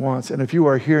is what he wants. And if you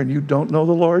are here and you don't know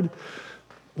the Lord,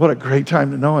 what a great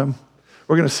time to know him.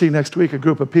 We're going to see next week a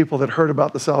group of people that heard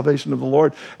about the salvation of the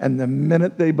Lord, and the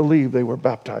minute they believed, they were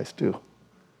baptized too.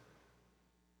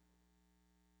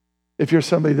 If you're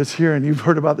somebody that's here and you've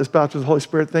heard about this baptism of the Holy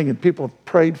Spirit thing and people have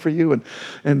prayed for you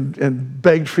and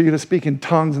begged for you to speak in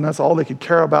tongues and that's all they could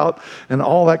care about and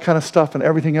all that kind of stuff and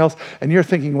everything else, and you're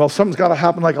thinking, well, something's got to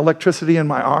happen like electricity in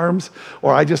my arms,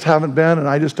 or I just haven't been and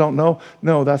I just don't know.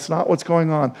 No, that's not what's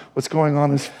going on. What's going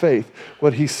on is faith.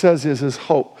 What he says is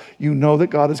hope. You know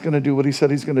that God is going to do what he said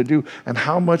he's going to do, and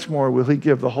how much more will he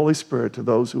give the Holy Spirit to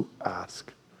those who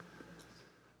ask?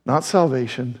 Not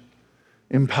salvation,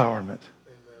 empowerment.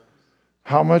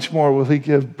 How much more will he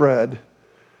give bread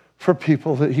for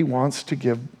people that he wants to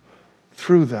give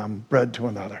through them bread to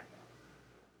another?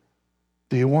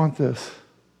 Do you want this?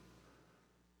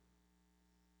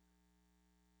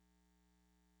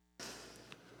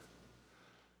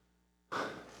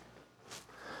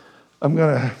 We're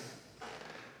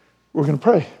going to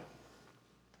pray.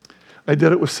 I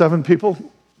did it with 7 people.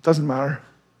 Doesn't matter.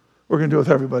 We're going to do it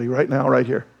with everybody right now, right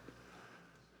here.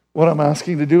 What I'm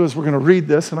asking you to do is we're going to read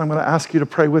this, and I'm going to ask you to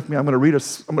pray with me. I'm going to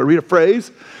read a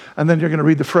phrase, and then you're going to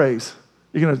read the phrase.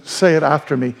 You're going to say it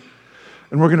after me,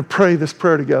 and we're going to pray this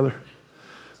prayer together.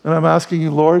 And I'm asking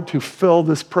you, Lord, to fill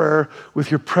this prayer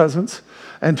with your presence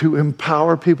and to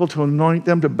empower people, to anoint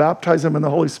them, to baptize them in the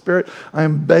Holy Spirit. I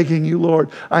am begging you, Lord.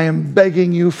 I am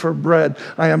begging you for bread.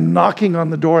 I am knocking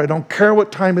on the door. I don't care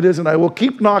what time it is, and I will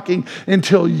keep knocking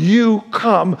until you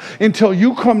come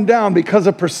down because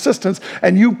of persistence,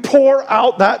 and you pour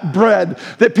out that bread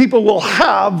that people will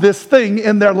have this thing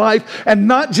in their life, and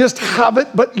not just have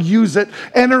it, but use it,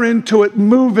 enter into it,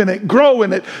 move in it, grow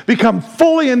in it, become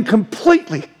fully and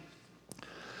completely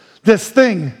this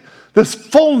thing, this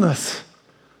fullness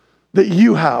that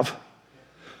you have.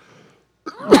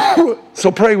 So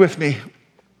pray with me.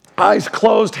 Eyes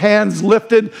closed, hands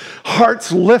lifted,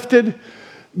 hearts lifted.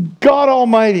 God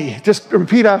Almighty, just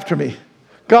repeat after me.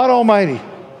 God Almighty,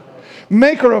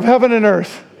 maker of heaven and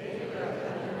earth,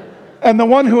 and the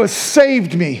one who has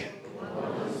saved me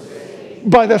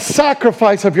by the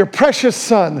sacrifice of your precious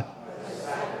Son,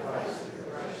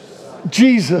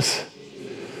 Jesus,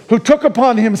 who took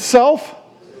upon himself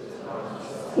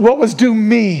what was due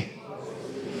me.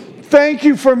 Thank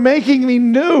you for making me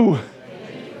new,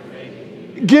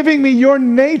 giving me your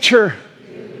nature,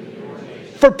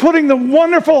 for putting the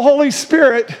wonderful Holy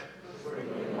Spirit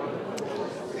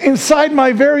inside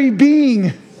my very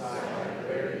being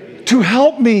to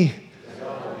help me,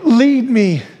 lead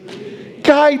me,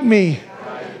 guide me,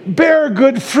 bear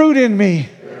good fruit in me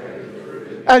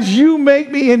as you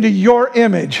make me into your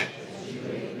image.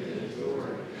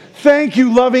 Thank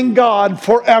you, loving God,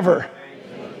 forever.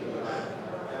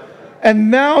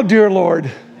 And now, dear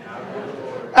Lord,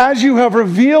 as you have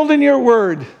revealed in your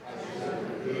word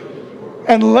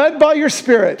and led by your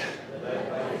Spirit,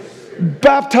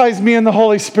 baptize me in the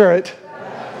Holy Spirit.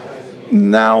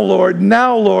 Now, Lord,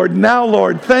 now, Lord, now,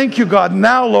 Lord. Thank you, God.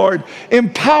 Now, Lord,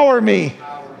 empower me,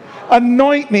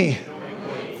 anoint me,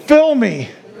 fill me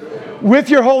with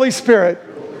your Holy Spirit,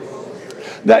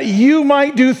 that you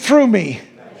might do through me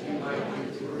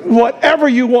whatever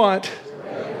you want.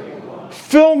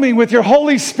 Fill me with your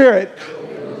Holy Spirit.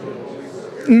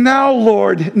 Now,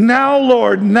 Lord, now,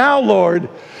 Lord, now, Lord,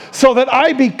 so that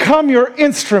I become your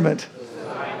instrument,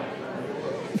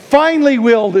 finely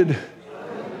wielded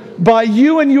by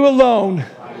you and you alone.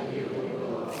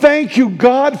 Thank you,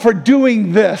 God, for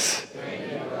doing this.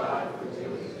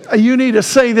 You need to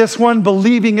say this one,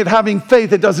 believing it, having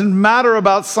faith. It doesn't matter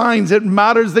about signs. It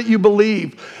matters that you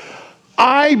believe.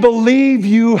 I believe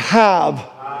you have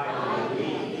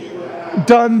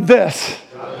done this.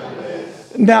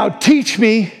 Now teach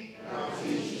me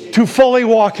to fully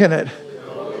walk in it.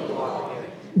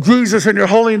 Jesus, in your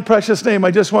holy and precious name,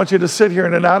 I just want you to sit here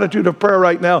in an attitude of prayer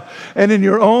right now, and in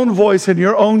your own voice, in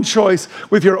your own choice,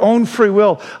 with your own free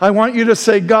will, I want you to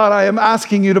say, God, I am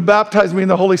asking you to baptize me in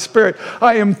the Holy Spirit.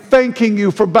 I am thanking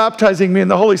you for baptizing me in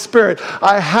the Holy Spirit.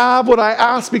 I have what I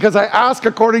ask because I ask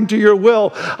according to your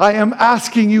will. I am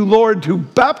asking you, Lord, to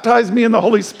baptize me in the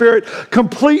Holy Spirit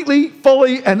completely,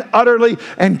 fully, and utterly,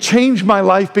 and change my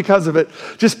life because of it.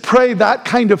 Just pray that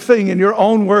kind of thing in your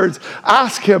own words.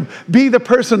 Ask him. Be the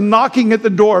person knocking at the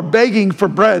door, begging for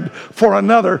bread for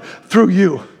another through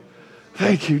you.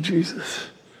 Thank you, Jesus.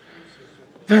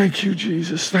 Thank you,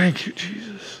 Jesus. Thank you,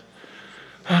 Jesus.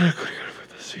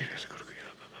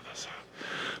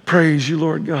 Praise you,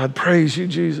 Lord God. Praise you,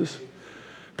 Jesus.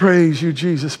 Praise you,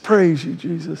 Jesus. Praise you,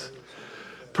 Jesus.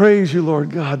 Praise you,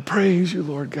 Lord God. Praise you,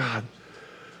 Lord God.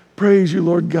 Praise you,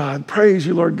 Lord God. Praise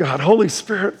you, Lord God. Holy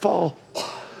Spirit, fall.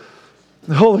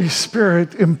 Holy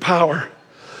Spirit, empower.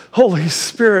 Holy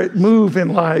Spirit, move in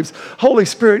lives. Holy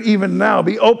Spirit, even now,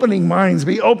 be opening minds,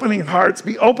 be opening hearts,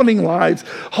 be opening lives.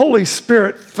 Holy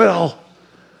Spirit, fill.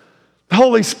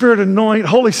 Holy Spirit, anoint.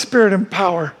 Holy Spirit,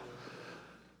 empower.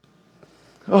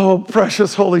 Oh,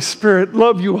 precious Holy Spirit,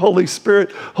 love you, Holy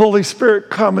Spirit. Holy Spirit,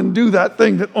 come and do that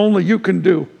thing that only you can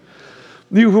do.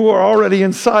 You who are already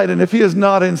inside, and if he is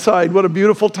not inside, what a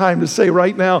beautiful time to say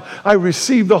right now, I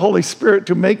receive the Holy Spirit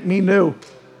to make me new.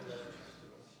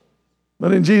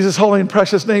 But in Jesus' holy and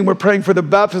precious name, we're praying for the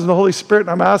baptism of the Holy Spirit,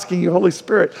 and I'm asking you, Holy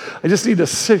Spirit, I just need to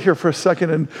sit here for a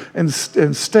second and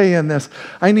stay in this.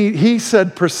 He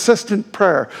said persistent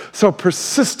prayer. So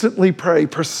persistently pray,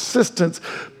 persistence,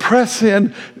 press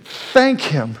in, thank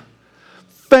him.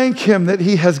 Thank him that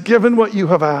he has given what you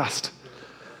have asked.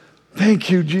 Thank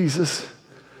you, Jesus.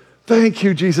 Thank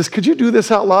you, Jesus. Could you do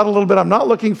this out loud a little bit? I'm not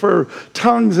looking for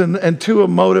tongues and too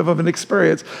emotive of an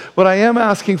experience. What I am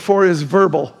asking for is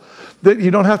verbal. That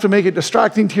you don't have to make it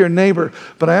distracting to your neighbor,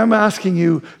 but I am asking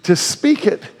you to speak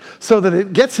it so that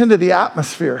it gets into the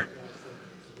atmosphere.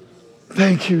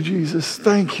 Thank you, Jesus.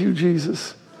 Thank you,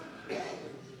 Jesus.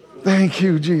 Thank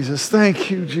you, Jesus.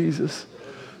 Thank you, Jesus.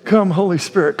 Come, Holy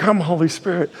Spirit. Come, Holy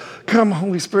Spirit. Come,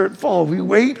 Holy Spirit. Fall. We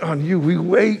wait on you. We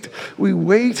wait,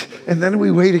 and then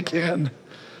we wait again.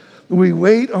 We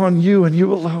wait on you and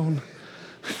you alone.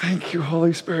 Thank you,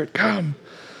 Holy Spirit. Come.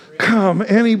 Come.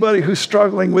 Anybody who's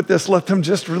struggling with this, let them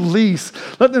just release.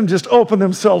 Let them just open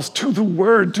themselves to the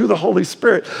Word, to the Holy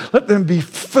Spirit. Let them be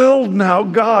filled now,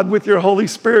 God, with your Holy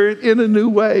Spirit in a new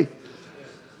way.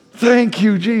 Thank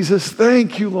you, Jesus.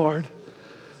 Thank you, Lord.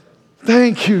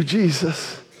 Thank you,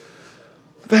 Jesus.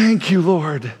 Thank you,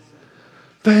 Lord.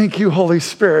 Thank you, Holy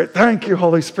Spirit. Thank you,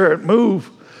 Holy Spirit. Move.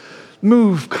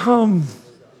 Move. Come.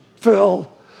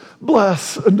 Fill.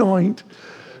 Bless. Anoint.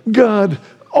 God,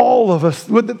 all of us,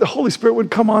 that the Holy Spirit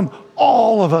would come on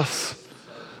all of us.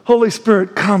 Holy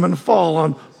Spirit, come and fall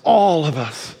on all of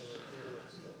us.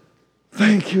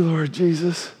 Thank you, Lord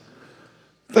Jesus.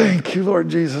 Thank you, Lord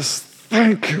Jesus.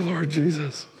 Thank you, Lord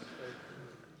Jesus.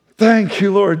 Thank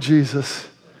you, Lord Jesus.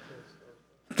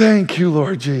 Thank you,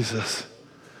 Lord Jesus.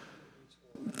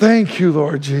 Thank you,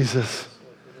 Lord Jesus.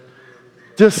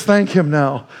 Just thank him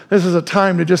now. This is a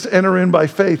time to just enter in by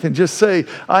faith and just say,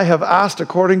 I have asked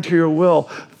according to your will.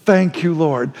 Thank you,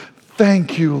 Lord.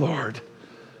 Thank you, Lord.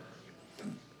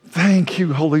 Thank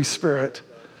you, Holy Spirit.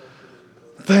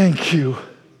 Thank you.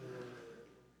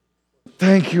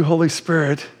 Thank you, Holy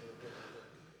Spirit.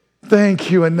 Thank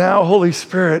you. And now, Holy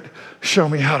Spirit, show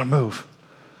me how to move.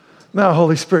 Now,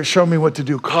 Holy Spirit, show me what to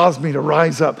do. Cause me to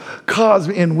rise up. Cause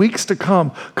me, in weeks to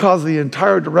come, cause the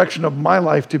entire direction of my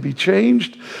life to be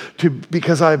changed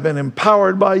because I've been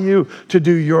empowered by you to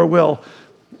do your will.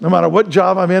 No matter what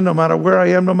job I'm in, no matter where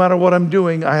I am, no matter what I'm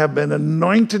doing, I have been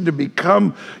anointed to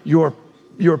become your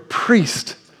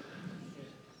priest,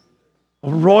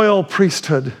 a royal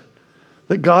priesthood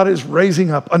that God is raising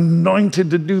up, anointed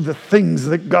to do the things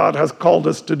that God has called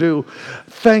us to do.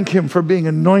 Thank him for being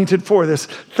anointed for this.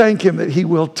 Thank him that he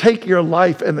will take your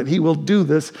life and that he will do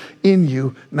this in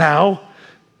you now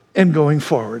and going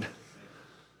forward.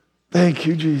 Thank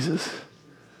you, Jesus.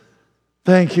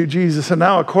 Thank you, Jesus. And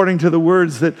now, according to the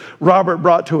words that Robert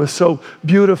brought to us so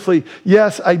beautifully,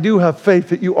 yes, I do have faith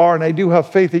that you are, and I do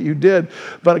have faith that you did.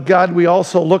 But God, we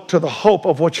also look to the hope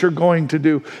of what you're going to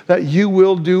do, that you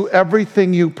will do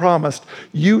everything you promised.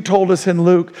 You told us in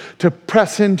Luke to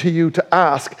press into you to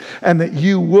ask, and that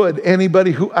you would,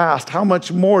 anybody who asked, how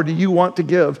much more do you want to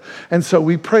give? And so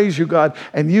we praise you, God.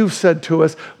 And you've said to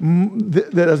us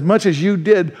that as much as you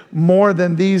did, more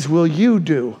than these will you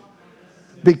do,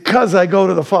 because I go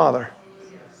to the Father.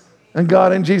 And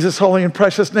God, in Jesus' holy and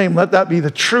precious name, let that be the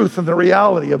truth and the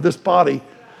reality of this body,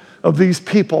 of these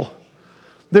people,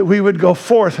 that we would go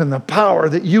forth in the power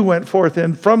that you went forth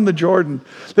in from the Jordan,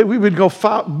 that we would go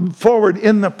forward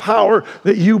in the power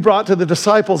that you brought to the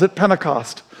disciples at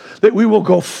Pentecost, that we will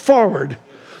go forward,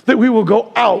 that we will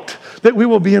go out, that we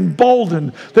will be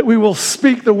emboldened, that we will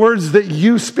speak the words that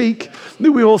you speak,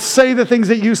 that we will say the things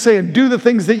that you say and do the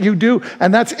things that you do,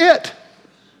 and that's it.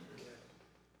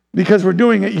 Because we're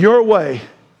doing it your way.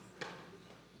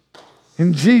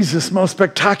 In Jesus' most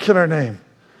spectacular name.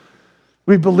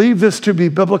 We believe this to be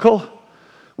biblical.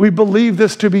 We believe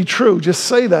this to be true. Just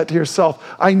say that to yourself.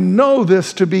 I know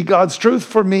this to be God's truth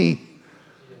for me.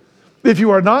 If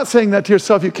you are not saying that to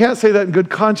yourself, you can't say that in good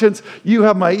conscience. You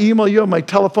have my email, you have my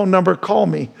telephone number, call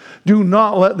me. Do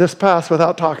not let this pass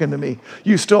without talking to me.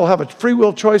 You still have a free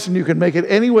will choice and you can make it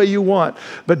any way you want,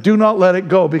 but do not let it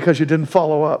go because you didn't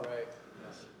follow up.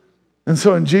 And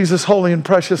so in Jesus' holy and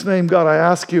precious name, God, I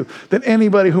ask you that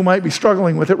anybody who might be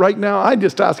struggling with it right now, I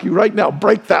just ask you right now,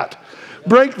 break that.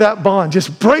 Break that bond.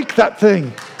 Just break that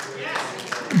thing.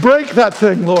 Break that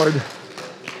thing, Lord.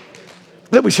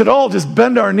 That we should all just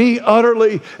bend our knee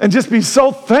utterly and just be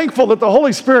so thankful that the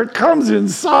Holy Spirit comes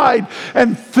inside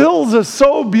and fills us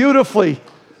so beautifully.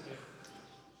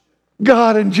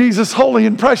 God, in Jesus' holy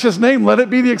and precious name, let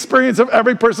it be the experience of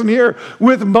every person here.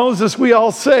 With Moses, we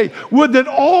all say, would that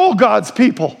all God's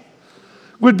people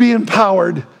would be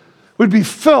empowered, would be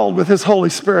filled with his Holy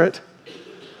Spirit.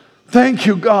 Thank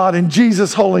you, God, in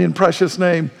Jesus' holy and precious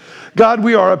name. God,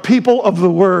 we are a people of the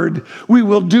Word. We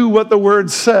will do what the Word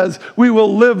says. We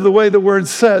will live the way the Word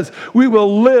says. We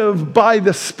will live by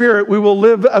the Spirit. We will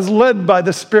live as led by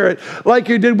the Spirit. Like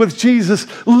you did with Jesus,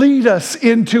 lead us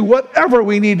into whatever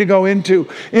we need to go into.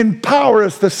 Empower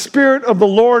us. The Spirit of the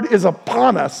Lord is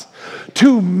upon us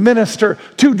to minister,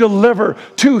 to deliver,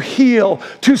 to heal,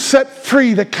 to set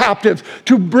free the captives,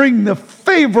 to bring the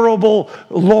favorable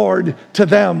Lord to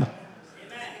them.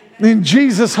 In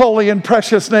Jesus' holy and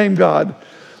precious name, God,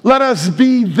 Let us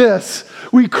be this.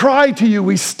 We cry to you.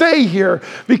 We stay here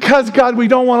because, God, we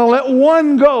don't want to let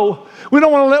one go. We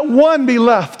don't want to let one be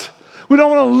left. We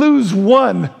don't want to lose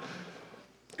one.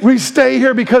 We stay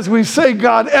here because we say,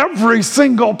 God, every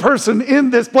single person in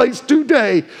this place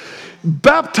today,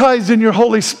 baptized in your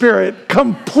Holy Spirit,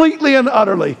 completely and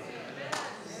utterly.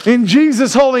 In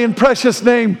Jesus' holy and precious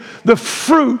name, the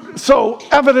fruit so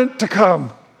evident to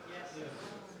come.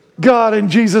 God, in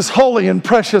Jesus' holy and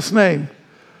precious name.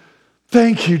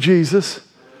 Thank you, Jesus.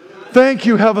 Thank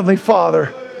you, Heavenly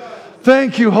Father.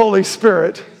 Thank you, Holy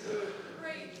Spirit.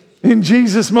 In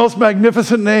Jesus' most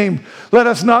magnificent name, let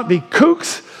us not be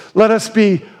kooks. Let us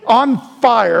be on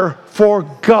fire for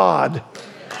God.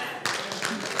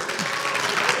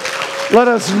 Let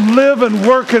us live and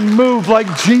work and move like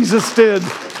Jesus did.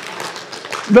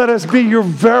 Let us be your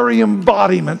very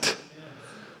embodiment.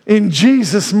 In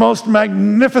Jesus' most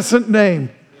magnificent name.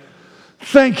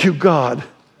 Thank you, God.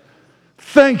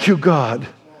 Thank you, God.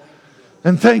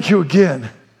 And thank you again.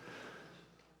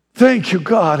 Thank you,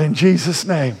 God, in Jesus'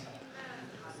 name.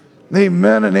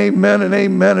 Amen and amen and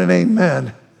amen and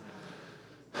amen.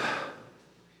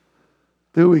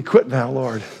 Do we quit now,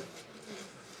 Lord?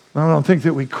 I don't think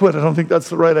that we quit. I don't think that's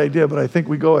the right idea, but I think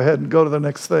we go ahead and go to the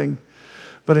next thing.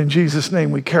 But in Jesus'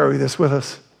 name, we carry this with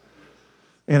us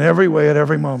in every way, at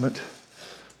every moment.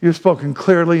 You've spoken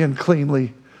clearly and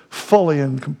cleanly, fully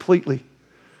and completely.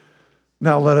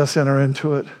 Now let us enter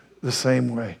into it the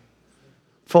same way,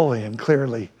 fully and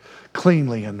clearly,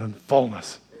 cleanly and in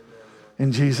fullness.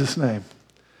 In Jesus' name,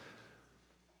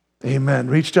 amen.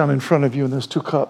 Reach down in front of you, and there's 2 cups.